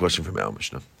 What's the question from our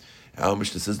Mishnah? Our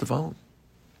Mishnah says the following.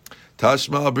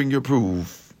 Tashma, bring your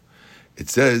proof. It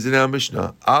says in our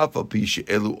Mishnah, Afa pishe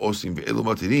elu osim ve'elu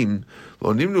matirin,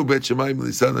 lo nimnu bet Shammai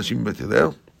milisan nashim bet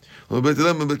Hillel, lo bet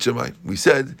Hillel bet Shammai. We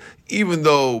said, even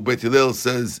though Bet Hillel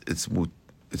says it's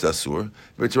asur,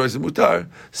 Bet Shammai says mutar,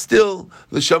 still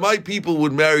the Shammai people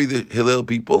would marry the Hillel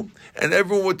people, and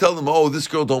everyone would tell them, oh, this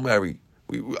girl don't marry.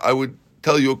 I would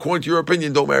tell you, according to your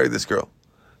opinion, don't marry this girl.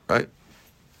 Right?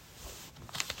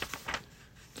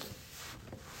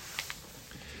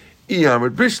 I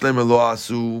understand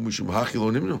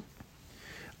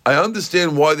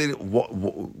why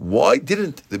why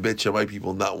didn't the Bet Shammai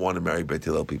people not want to marry Bet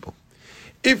Hillel people?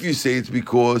 If you say it's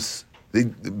because the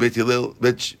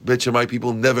Bet Shammai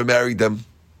people never married them,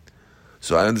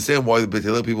 so I understand why the Bet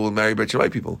Hillel people will marry Bet Shammai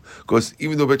people, because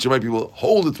even though Bet Shammai people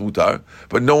hold it's mutar,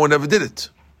 but no one ever did it.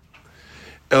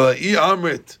 But if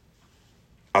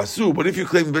you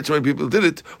claim the Bet Shammai people did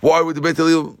it, why would the Bet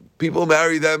Hillel people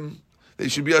marry them? They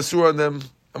should be asur on them.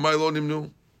 Am I lo nimnu?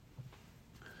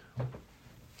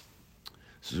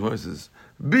 So Gemara says,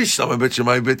 "Bishlam Bet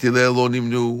Shammai Bet Hillel lo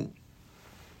nimnu,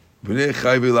 b'nei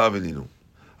chai v'laveninu."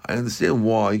 I understand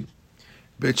why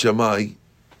Bet Shammai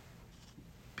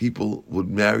people would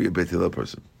marry a Bet Hillel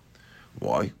person.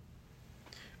 Why?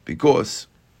 Because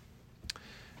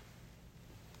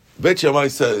Bet Shammai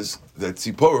says that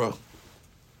Tzipora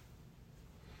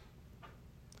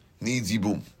needs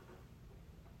yibum.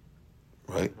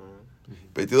 Right?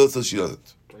 Bet Hillel says she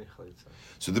doesn't.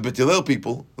 So the Bet Hillel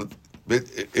people,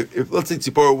 if let's say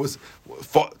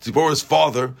Tzipporah's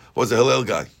father was a Hillel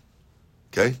guy,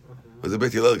 okay? Was a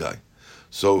Bet Hillel guy.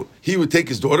 So he would take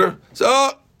his daughter, say,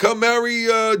 oh, come marry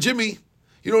Jimmy.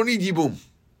 You don't need Yibum.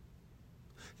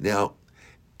 Now,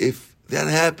 if that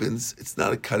happens, it's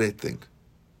not a karet thing.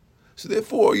 So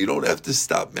therefore, you don't have to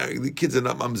stop marrying. The kids are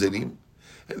not mamzerim,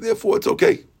 and therefore it's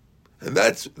okay. And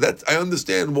that's I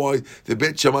understand why the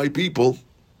Bet Shammai people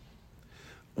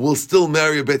will still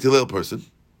marry a Bet Hillel person,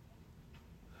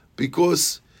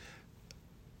 because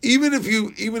even if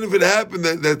it happened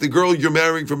that the girl you're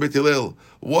marrying from Bet Hillel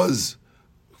was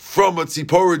from a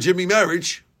Tzipporah Jimmy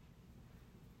marriage,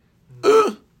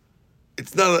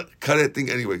 it's not a karet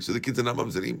thing anyway. So the kids are not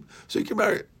mamzerim, so you can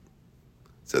marry it.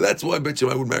 So that's why Bet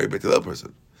Shammai would marry a Bet Hillel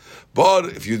person. But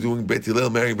if you're doing Bet Hillel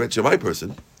marrying Bet Shammai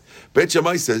person, Bet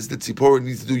Shammai says that Tzipporah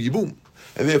needs to do Yibum,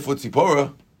 and therefore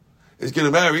Tzipporah is going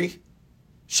to marry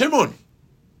Shimon.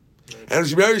 And if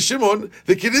she marries Shimon,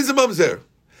 the kid is a mamzer.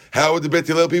 How would the Bet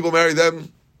Hillel people marry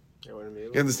them?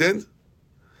 You understand?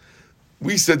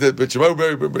 We said that Bet Shammai would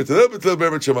marry Bet Hillel, Bet Hillel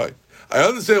marry Bet Shammai. I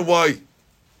understand why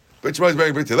Bet Shammai is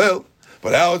marrying Bet Hillel,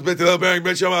 but how is Bet Hillel marrying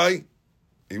Bet Shammai? Are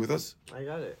you with us? I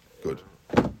got it. Good.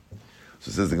 So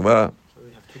it says the Gemara.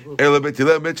 Why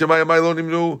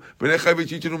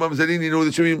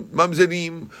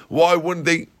wouldn't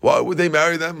they? Why would they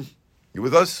marry them? You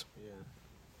with us?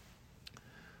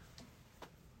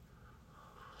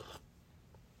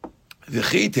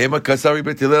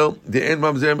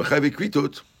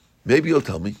 Maybe you'll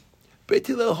tell me. Bet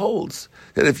Hillel holds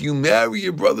that if you marry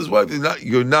your brother's wife,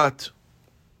 you're not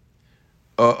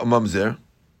a mamzer,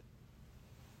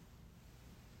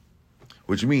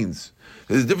 which means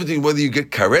there's a difference between whether you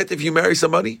get karet if you marry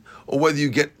somebody or whether you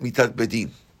get mitat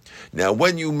bedin. Now,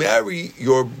 when you marry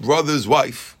your brother's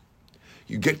wife,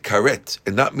 you get karet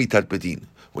and not mitat bedin.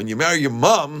 When you marry your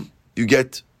mom, you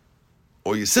get,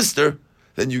 or your sister,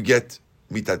 then you get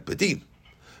mitat bedin.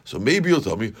 So maybe you'll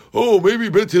tell me, maybe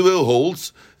Bet Hillel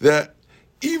holds that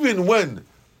even when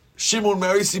Shimon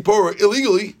marries Sipporah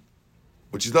illegally,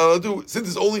 which he's not allowed to do, since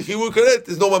it's only Chiyuv Karet,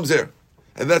 there's no Mamzer.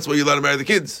 And that's why you're allowed to marry the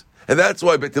kids. And that's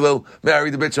why Bet Hillel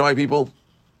married the Bet Shammai people.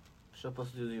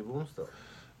 Supposed to do the Yibum stuff.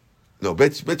 No,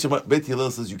 Bet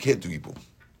Hillel says you can't do Yibum.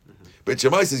 Bet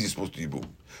Shammai says you're supposed to do Yibum.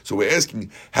 So we're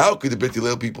asking, how could the Bet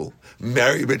Hillel people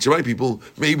marry Bet Shammai people?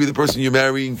 Maybe the person you're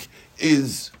marrying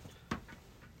is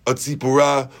a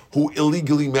Tzipporah who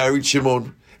illegally married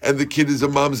Shimon, and the kid is a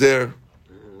mamzer.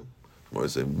 I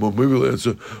say, well, maybe we'll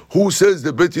answer. Who says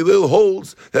that Bet Hillel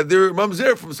holds that they're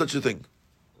mamzer from such a thing?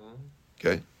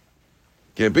 Okay,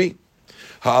 can't be.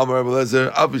 Ha'amar Rabbi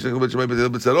Eliezer, Av Yisrael Bet Shammai Bet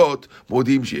Hillel B'tzarot,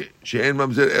 Modim she'en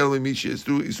mamzer el mi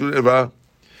she'esru isur erva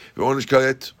ve'onish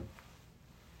karet.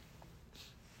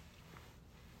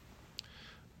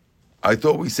 I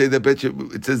thought we say that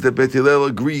it says that Bet Hillel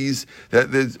agrees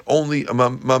that there's only a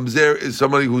mamzer is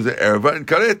somebody who's an erva and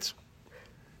karet.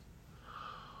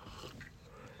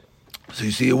 So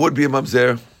you see, it would be a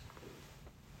mamzer.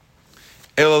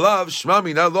 Elalav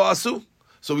shmami na lo asu.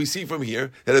 So we see from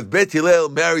here that if Bet Hillel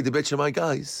married the Bet Shammai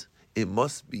guys, it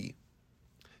must be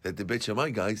that the Bet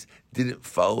Shammai guys didn't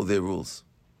follow their rules,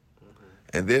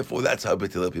 and therefore that's how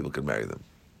Bet Hillel people can marry them.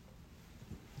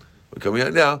 We're coming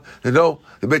out now. No,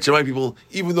 the Bet Shammai people,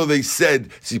 even though they said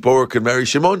Sipporah could marry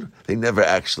Shimon, they never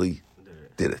actually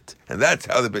did it. And that's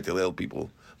how the Bet Hillel people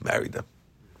married them.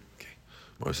 Okay.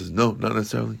 Mara says, no, not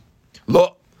necessarily.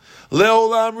 Lo.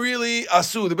 Leolam really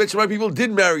asu. The Bet Shammai people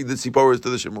did marry the Sipporahs to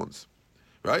the Shimons.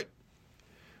 Right?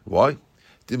 Why?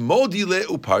 The Modile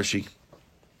uparshi.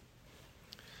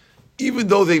 Even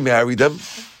though they married them,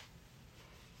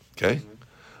 okay,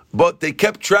 but they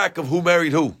kept track of who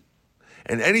married who.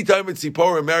 And anytime when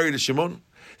Sipporah married a Shimon,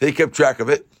 they kept track of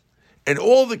it. And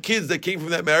all the kids that came from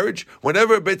that marriage,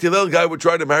 whenever a Bet Hillel guy would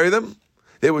try to marry them,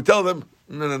 they would tell them,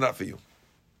 no, not for you.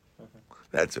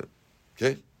 That's it.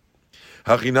 Okay?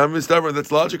 Hachinam mistaver,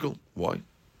 that's logical. Why?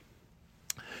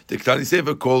 Because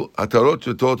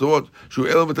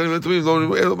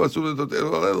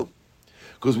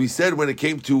we said when it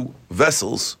came to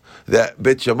vessels that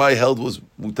Bet Shammai held was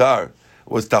mutar,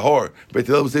 was tahor. Bet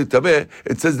Hillel was tameh.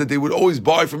 It says that they would always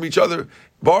borrow from each other,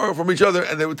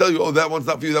 and they would tell you, that one's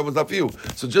not for you, that one's not for you.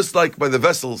 So just like by the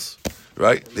vessels,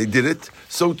 right, they did it,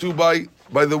 so too by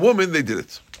the woman, they did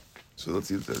it. So let's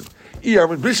see what it says.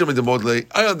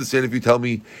 I understand if you tell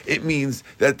me it means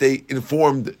that they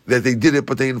informed, that they did it,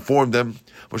 but they informed them.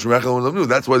 That's why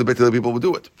the Bet Hillel people would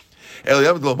do it.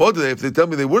 If they tell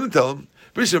me they wouldn't tell them,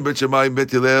 I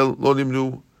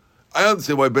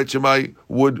understand why Bet Shammai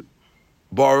would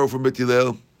borrow from Bet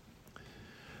Hillel.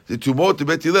 The tumot to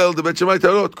Bet Hillel, the Bet Shammai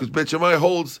tarot, because Bet Shammai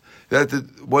holds that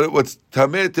what's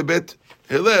tameh to Bet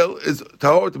Hillel is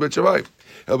tahor to Bet Shammai.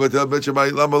 Bet Shammai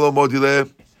lama lo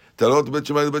modile tarot to Bet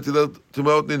Shammai Bet Hillel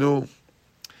tumot ninu.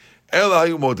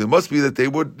 It must be that they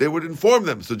would inform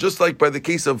them. So just like by the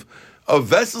case of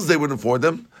vessels, they would inform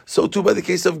them. So too by the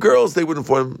case of girls, they would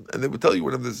inform them, and they would tell you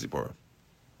whenever there's a Sipporah.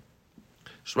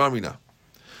 Shema mina.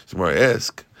 So I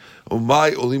ask, why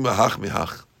do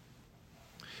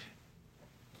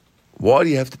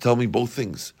you have to tell me both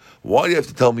things? Why do you have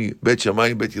to tell me Bet Shammai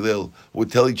and Bet Hillel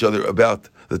would tell each other about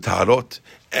the Taharot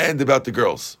and about the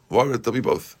girls? Why would it tell me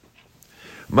both?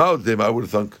 I would have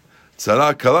thunk,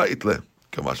 Tzara kala itle.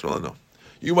 No.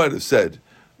 You might have said,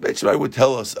 Bet Shammai would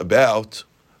tell us about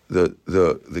the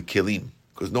kilim,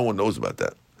 because no one knows about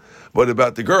that. But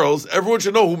about the girls, everyone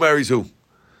should know who marries who.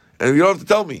 And you don't have to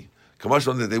tell me.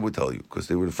 Kamashon that they would tell you, because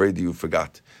they were afraid that you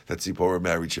forgot that Sipporah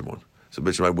married Shimon. So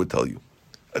Bet Shammai would tell you.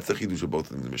 That's the chidush of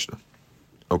both in the Mishnah.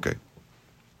 Okay.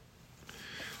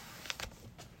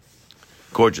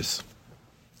 Gorgeous.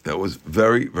 That was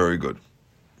very, very good.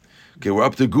 Okay, we're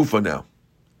up to Gufa now.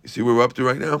 You see where we're up to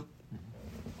right now?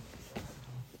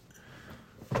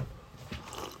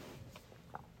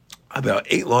 About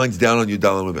 8 lines down on your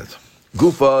Dalam Mabet.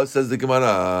 Gufa, says the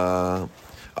Gemara.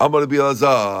 Amar Rabbi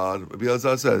Elazar. Rabbi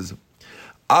Elazar says,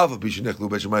 even though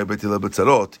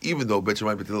Bet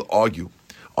Shammai and Bet Hillel argue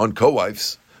on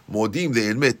co-wives, Modim, they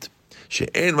admit,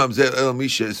 she'en mamzer el mi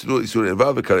she'esru isur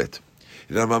erva v'karet.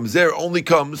 Mamzer only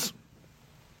comes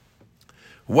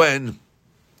when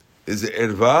is it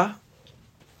erva,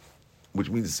 which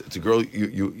means it's a girl,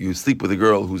 you sleep with a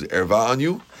girl who's erva on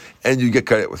you, and you get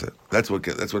karet with it. That's when a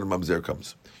mamzer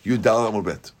comes. You dal amor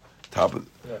bet. Top of it.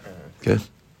 Okay?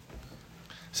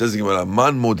 Says the Gemara,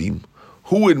 man modim,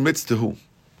 who admits to who?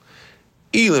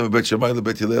 Ilim Bet Shammai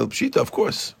lebet Hillel pshita, of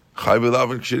course. Chai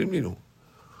v'lav and kshirim ninu.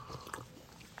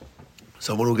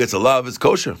 Someone who gets a lav is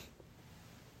kosher,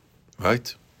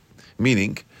 right?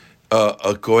 Meaning,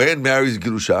 a Kohen marries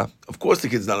Gerusha, of course the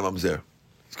kid's not a mamzer.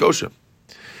 It's kosher.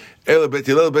 Ela Bet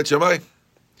Hillel Bet Shammai.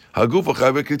 Hagufa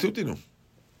Chai V'Ketutinu.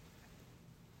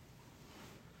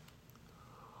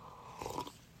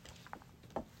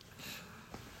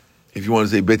 If you want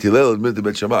to say Bet Hillel, admit to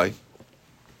Bet Shammai.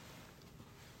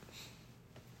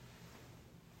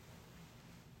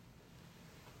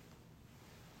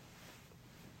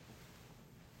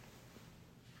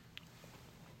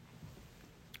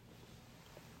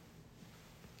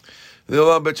 The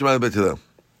Allah Bet Shammai and Bet Hillel.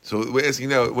 So we're asking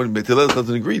now, when Bet Hillel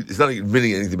doesn't agree, he's not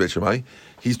admitting anything to Bet Shammai.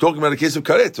 He's talking about a case of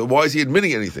karet. So why is he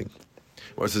admitting anything?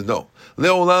 Well, he says no.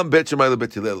 Le'olam Bet Shammai le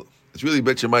Bet Hillel. It's really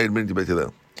Bet Shammai admitting to Bet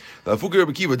Hillel. Now, Fuki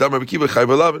Rabbi Kiva, Dam Rabbi Kiva, Chai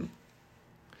V'Lavan.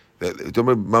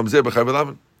 Mamzer b'Chai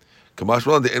V'Lavan. Kamash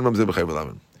Malan, the end Mamzer b'Chai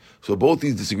V'Lavan. So both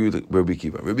these disagree with Rabbi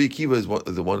Kiva. Rabbi Kiva is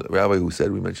the one rabbi who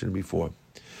said, we mentioned before,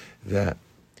 that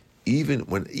even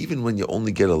when you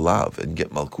only get a lav and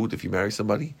get malkut, if you marry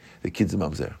somebody, the kid's a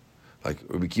mamzer. Like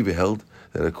Rabbi Kiva held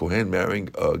that a kohen marrying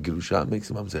a gerusha makes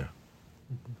a mamzer.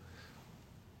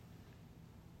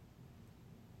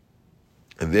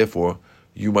 And therefore,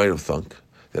 you might have thunk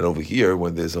that over here,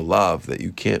 when there's a lav that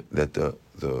you can't, that the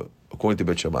according to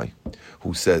Bet Shammai,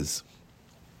 who says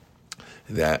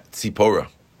that Tzipora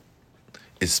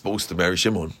is supposed to marry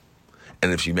Shimon,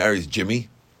 and if she marries Jimmy,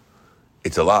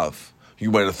 it's a lav. You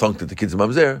might have thunk that the kid's a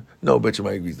mamzer. No, Bet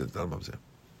Shammai agrees that it's not a mamzer.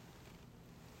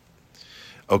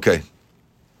 Okay.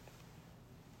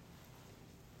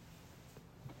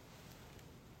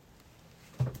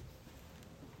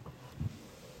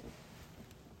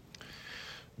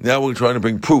 Now we're trying to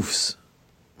bring proofs,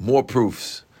 more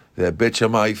proofs, that Bet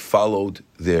Shammai followed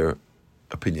their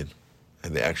opinion,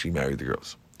 and they actually married the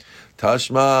girls.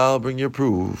 Tashma, bring your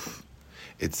proof.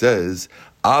 It says,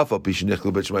 even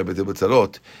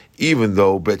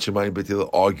though Bet Shammai and Bet Hillel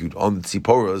argued on the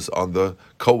tziporas, on the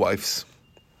co-wives,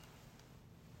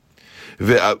 and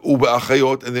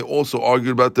they also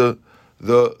argued about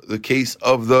the case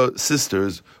of the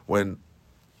sisters, when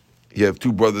you have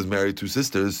two brothers married two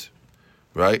sisters,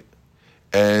 right?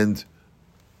 And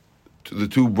the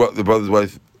brother's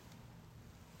wife,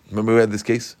 remember we had this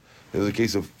case? There was a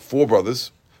case of four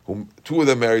brothers, whom two of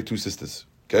them married two sisters,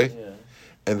 okay? Yeah.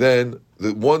 And then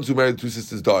the ones who married the two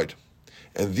sisters died.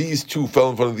 And these two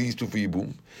fell in front of these two for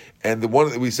Yibum. And the one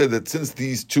that we said that since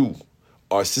these two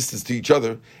are sisters to each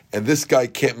other, and this guy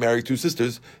can't marry two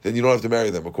sisters, then you don't have to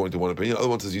marry them, according to one opinion. The other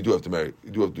one says you do have to marry,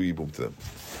 you do have to do Yibum to them.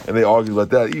 And they argued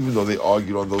about that, even though they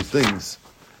argued on those things.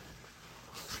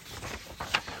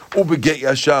 Ubeget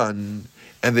Yashan,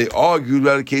 and they argued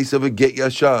about a case of a Get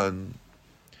Yashan,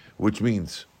 which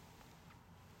means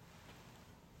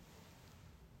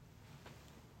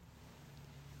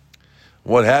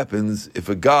what happens if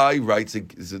a guy writes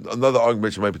another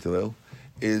argument Shemai B'Hillel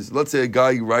is, let's say a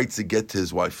guy writes a get to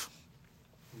his wife.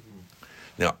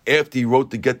 Now, after he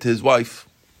wrote the get to his wife,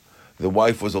 the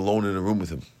wife was alone in a room with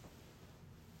him,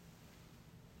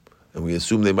 and we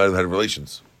assume they might have had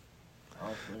relations.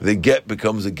 The get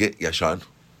becomes a get yashan,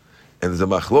 and there's a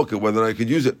machloket whether or not I could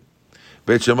use it.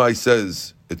 Beit Shammai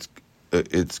says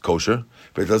it's kosher,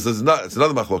 but it says it's not. It's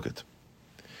another machloket.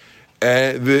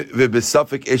 And the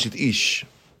besafik eshet ish.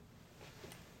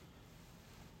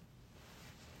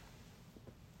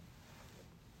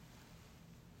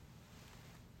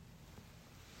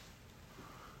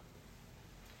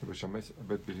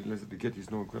 But the get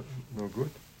is no good.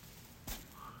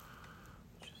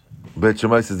 Beit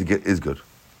Shammai says the get is good.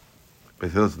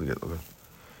 Beit Hillel says the get, okay.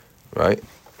 Right?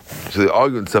 So they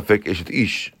argue in Safek Eshet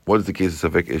Ish. What is the case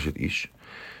of Safek Eshet Ish?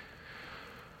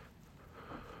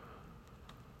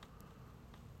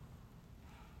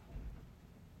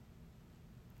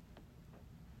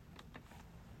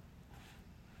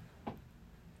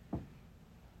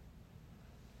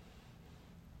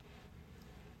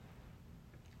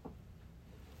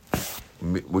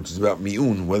 Which is about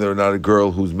mi'un, whether or not a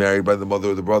girl who's married by the mother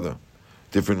or the brother.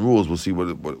 Different rules. We'll see what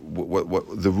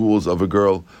the rules of a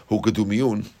girl who could do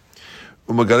mi'un.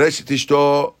 What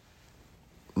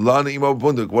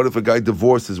if a guy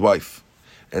divorced his wife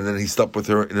and then he slept with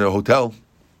her in a hotel?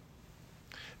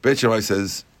 Beit Shammai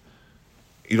says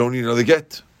you don't need another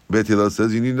get. Beit Hillel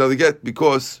says you need another get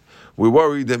because we're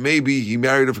worried that maybe he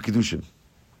married her for kiddushin,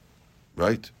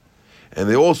 right? And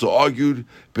they also argued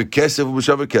bekesef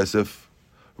u'b'shav kesef,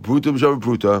 pruta b'shav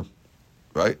pruta,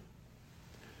 right?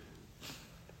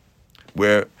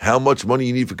 Where how much money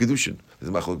you need for kiddushin? This is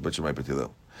machlok Beit Shammai Beit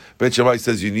Hillel. Beit Shammai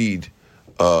says you need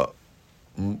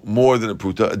more than a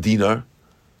pruta, a dinar,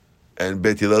 and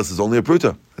Beit Hillel says only a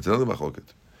pruta. That's another machloket,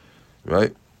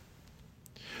 right?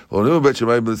 Beit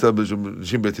Shammai Beit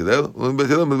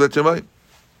Hillel, Beit Shammai.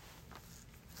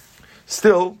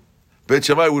 still, Bet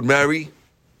Shammai would marry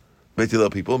Bet Hillel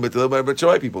people, and Bet Hillel marry Bet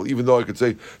Shammai people, even though I could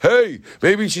say, hey,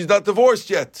 maybe she's not divorced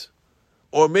yet.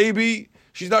 Or maybe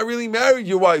she's not really married,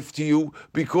 your wife, to you,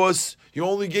 because you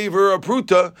only gave her a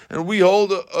pruta, and we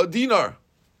hold a dinar.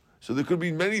 So there could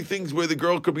be many things where the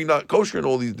girl could be not kosher in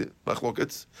all these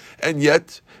machlokets, and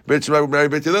yet Bet Shammai would marry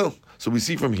Bet Hillel. So we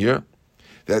see from here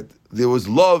that there was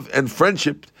love and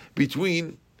friendship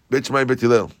between Bet Shammai and Bet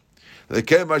Hillel. We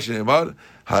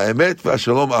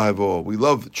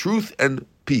love truth and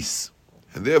peace,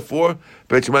 and therefore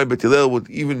Bet Shammai and Bet Hillel would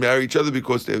even marry each other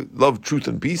because they love truth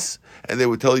and peace, and they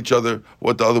would tell each other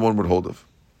what the other one would hold of.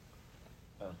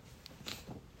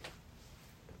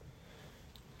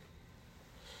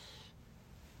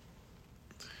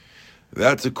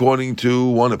 That's according to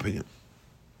one opinion.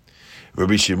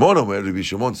 Rabbi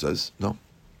Shimon says, no.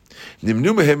 They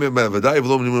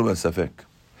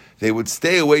would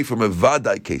stay away from a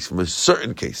vadai case, from a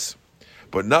certain case,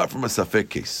 but not from a safek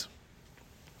case,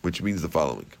 which means the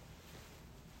following.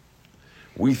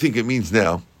 We think it means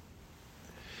now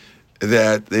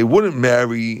that they wouldn't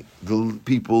marry the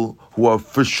people who are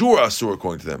for sure asur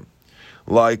according to them,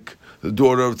 like the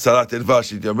daughter of Tzarat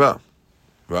Edvash Yamra,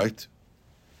 right?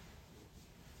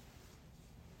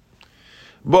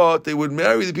 But they would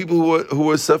marry the people who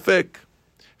were safek.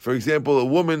 For example, a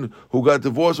woman who got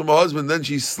divorced from her husband, then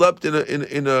she slept in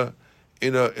a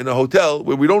hotel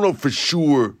where we don't know for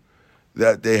sure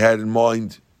that they had in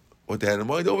mind what they had in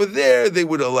mind. Over there, they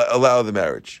would allow the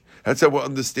marriage. That's how we're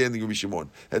understanding Rabbi Shimon.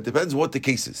 That depends on what the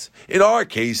case is. In our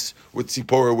case, with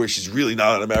Tzipora, where she's really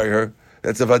not allowed to marry her,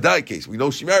 that's a vadai case. We know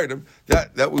she married him.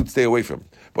 That we would stay away from.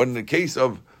 But in the case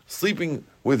of sleeping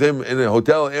with him in a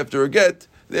hotel after a get,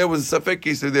 there was a safek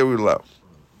case that they would allow.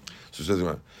 So it says,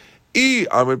 if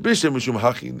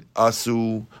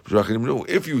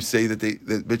you say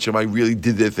that Bet Shammai really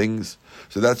did their things,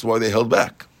 so that's why they held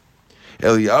back.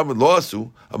 But if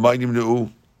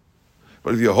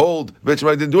you hold Bet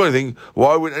Shammai didn't do anything,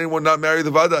 why would anyone not marry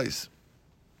the vadais?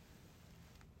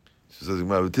 So it says, I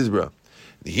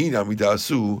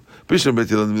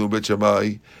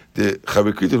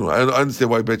understand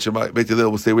why Bet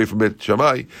Hillel will stay away from Bet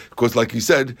Shammai, because, like you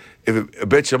said, if a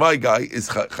Bet Shammai guy is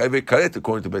chayve karet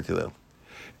according to Bet Hillel,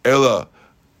 Ella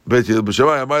Bet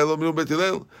Shammai, Bet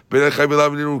Hillel,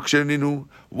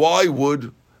 why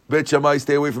would Bet Shammai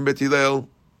stay away from Bet Hillel?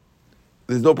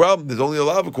 There's no problem. There's only a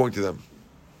lav according to them.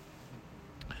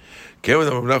 Since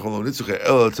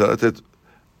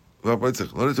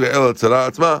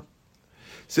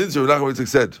Rav Nachman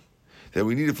said that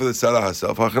we need it for the tzara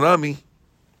herself, hachanami,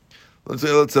 let's say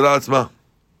tzara atzma.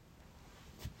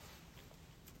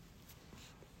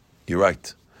 You're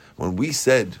right. When we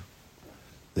said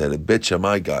that a Bet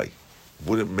Shammai guy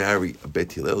wouldn't marry a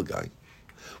Bet Hillel guy,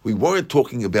 we weren't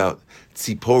talking about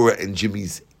Tzipora and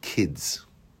Jimmy's kids,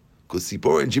 because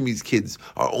Tzipora and Jimmy's kids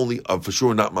are for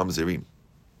sure not mamzerim,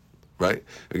 right?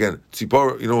 Again,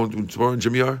 Tzipora, you know what Tzipora and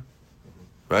Jimmy are?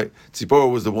 Right? Tzipora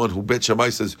was the one who Bet Shammai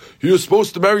says, you're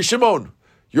supposed to marry Shimon.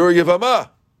 You're a Yevamah.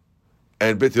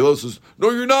 And Bet Hillel says, no,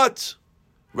 you're not.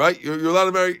 Right? You're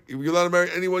allowed to marry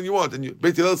anyone you want. And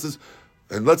Bet Hillel says,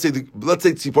 and let's say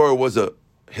Tzipora was a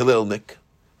Hillelnik,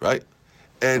 right?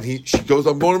 And she goes,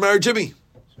 I'm going to marry Jimmy.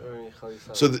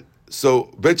 So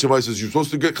Bet Shammai says, you're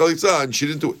supposed to get Chalitza, and she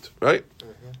didn't do it, right?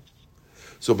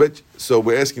 Mm-hmm. So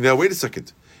we're asking now, wait a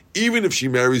second. Even if she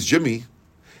marries Jimmy,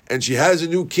 and she has a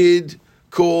new kid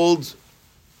called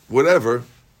whatever,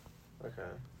 okay,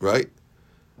 right?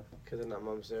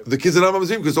 The kids are not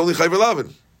mamzerim because it's only chayv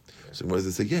elavin. So why does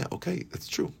it say, yeah, okay, that's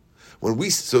true. When we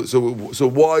so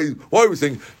why are we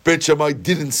saying Bet Shammai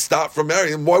didn't stop from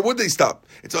marrying him? Why would they stop?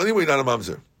 It's anyway not a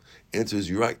mamzer. Answer is,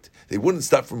 you're right. They wouldn't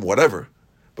stop from whatever,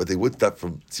 but they would stop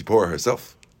from Tzipora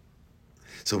herself.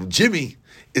 So Jimmy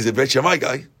is a Bet Shammai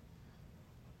guy.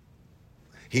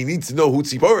 He needs to know who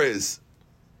Tzipora is.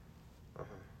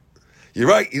 You're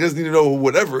right. He doesn't need to know who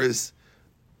whatever is.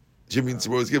 Jimmy and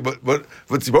Tzipora's kid, but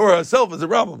Tzipora herself is a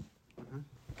problem. Mm-hmm.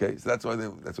 Okay, so that's what we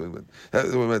meant. That's what we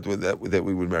meant with that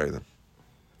we would marry them.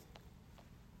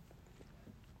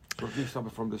 So if you stop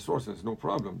it from the source, there's no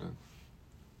problem then.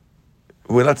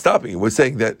 We're not stopping it. We're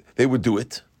saying that they would do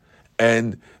it,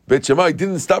 and Bet Shammai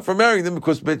didn't stop from marrying them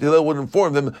because Bet Hillel would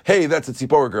inform them, "Hey, that's a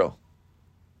Tzipora girl."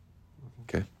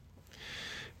 Okay.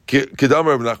 Okay,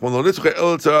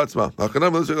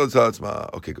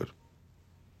 good.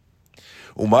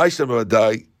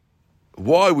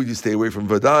 Why would you stay away from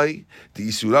vadai? The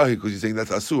isurahi, because you're saying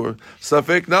that's asur.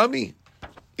 Safek nami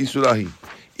isurahi.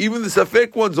 Even the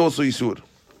safek one's also isur.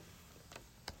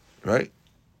 Right?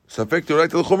 Safek to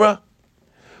right al chumrah.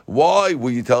 Why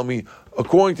will you tell me,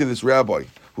 according to this rabbi,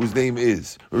 whose name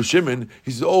is Rav Shimon,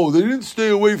 he says, oh, they didn't stay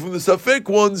away from the Safek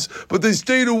ones, but they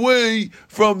stayed away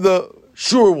from the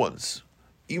sure ones.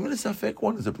 Even a Safek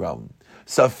one is a problem.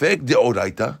 Safek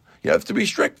deoraita, you have to be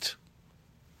strict.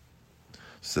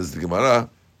 Says the Gemara,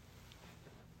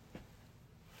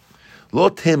 Lo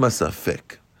tema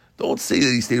Safek. Don't say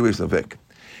that he stayed away from Safek.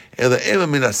 Ela ema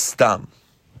min astam.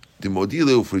 Dimodi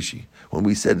leufrishi. When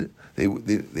we said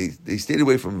they stayed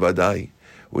away from Vadai,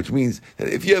 which means that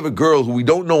if you have a girl who we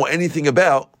don't know anything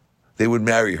about, they would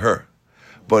marry her.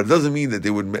 But it doesn't mean that they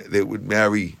would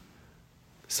marry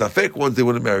Safek ones, they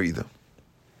wouldn't marry either.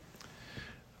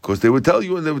 Of course, they would tell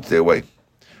you and they would stay away.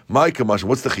 My Kamash,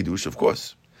 what's the Chidush? Of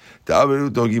course. Ta'averu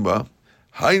Dogima,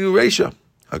 Hainu Reisha,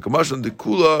 HaKamash on the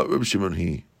Kula, Rabbi Shimon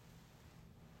Hi.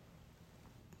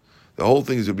 The whole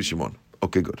thing is Rabbi Shimon.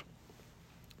 Okay, good.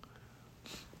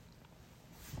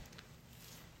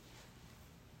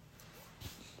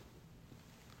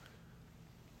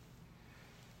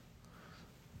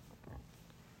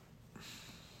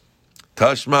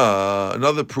 Tashma,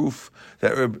 another proof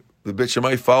that the Bet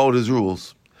Shammai followed his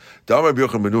rules. Damar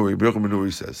B'Yochanan ben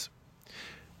Nuri says,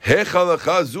 Hech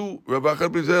halacha zu Rabbi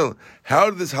Achad B'Yisrael.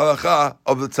 How did this halacha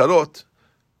of the tzarot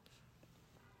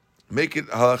make it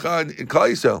halacha in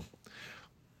Klal Yisrael?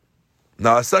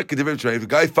 Na'asa k'divrei Shammai. If a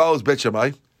guy follows Bet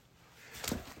Shammai,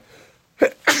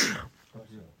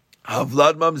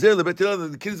 Havlad mamzer leBet Hillel.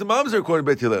 The kids of mamzer according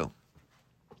to Bet Hillel.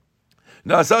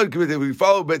 Na'asa k'divrei. If we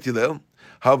follow Bet Hillel,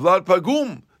 Havlad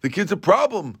pagum. The kid's a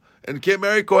problem and can't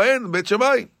marry Kohen, Bet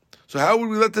Shammai. So how would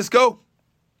we let this go?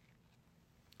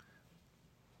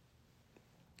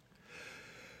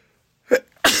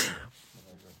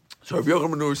 So Rabbi Yochanan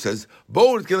ben Nuri says,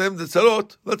 "Bo nitkelem the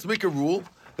tzarot." Let's make a rule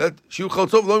that shiu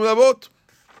chaltzov lo milavot.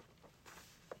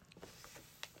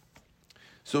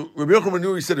 So Rabbi Yochanan ben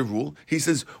Nuri said a rule. He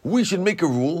says we should make a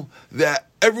rule that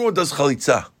everyone does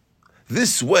chalitza.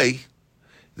 This way,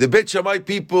 the Bet Shammai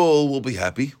people will be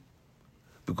happy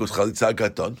because chalitza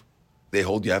got done. They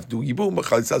hold you have to do yibum, but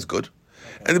chalitza is good.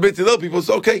 And the Bet Hillel people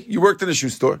say, okay, you worked in a shoe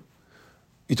store.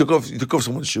 You took off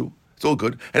someone's shoe. It's all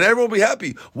good. And everyone will be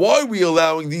happy. Why are we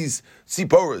allowing these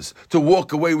tziporas to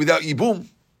walk away without yibum?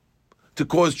 To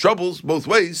cause troubles both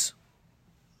ways?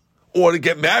 Or to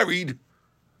get married?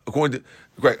 According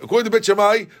to Bet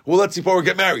Shammai, we'll let tzipora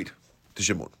get married to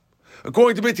Shimon.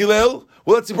 According to Bet Hillel,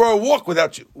 we'll let tzipora walk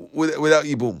without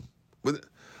yibum.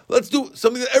 Let's do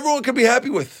something that everyone can be happy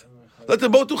with. Let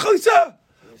them both do chalitza.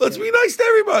 Let's be nice to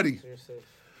everybody.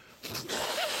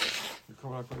 You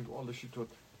come out according to all the shittot.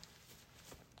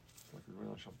 It's like we're going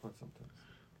on Shabbat sometimes.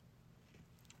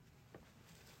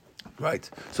 Right.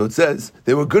 So it says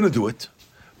they were going to do it,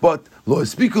 but lo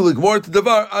espiku ligmor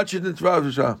davar ad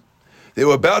shenetrav. They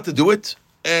were about to do it,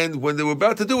 and when they were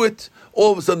about to do it,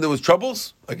 all of a sudden there was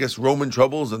troubles. I guess Roman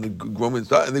troubles, and the Romans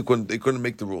died, and they couldn't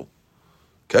make the rule.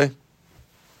 Okay.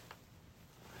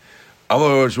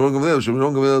 Amar Shimon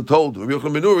Gamliel told Rabbi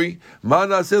Yochanan ben Nuri, "Ma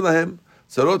na'aseh lahem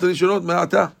tzarot rishonot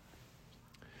me'ata."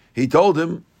 He told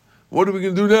him, "What are we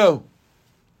going to do now?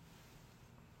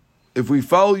 If we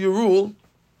follow your rule,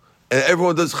 and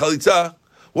everyone does chalitza,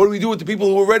 what do we do with the people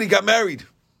who already got married?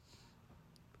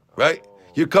 Right?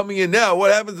 You're coming in now.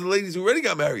 What happens to the ladies who already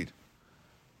got married?"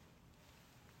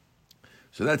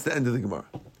 So that's the end of the Gemara.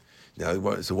 Now,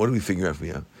 so what do we figure out from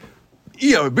here?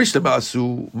 If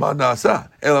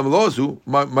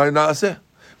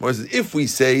we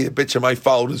say that Bet Shammai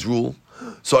followed his rule,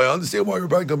 so I understand why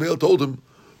Rabbi Gamliel told him,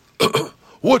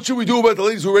 what should we do about the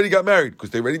ladies who already got married? Because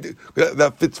they already did.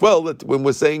 That fits well that when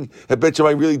we're saying that Bet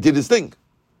Shammai really did his thing.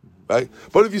 Right?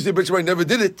 But if you say Bet Shammai never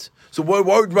did it, so why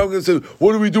would Rabbi Gamliel say,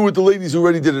 what do we do with the ladies who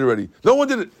already did it already? No one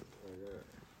did it.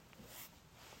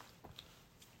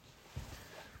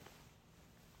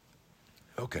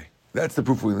 Okay. That's the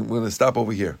proof. We're going to stop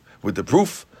over here with the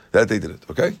proof that they did it.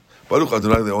 Okay? Baruch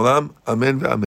Adonai Le'olam. Amen ve'amen.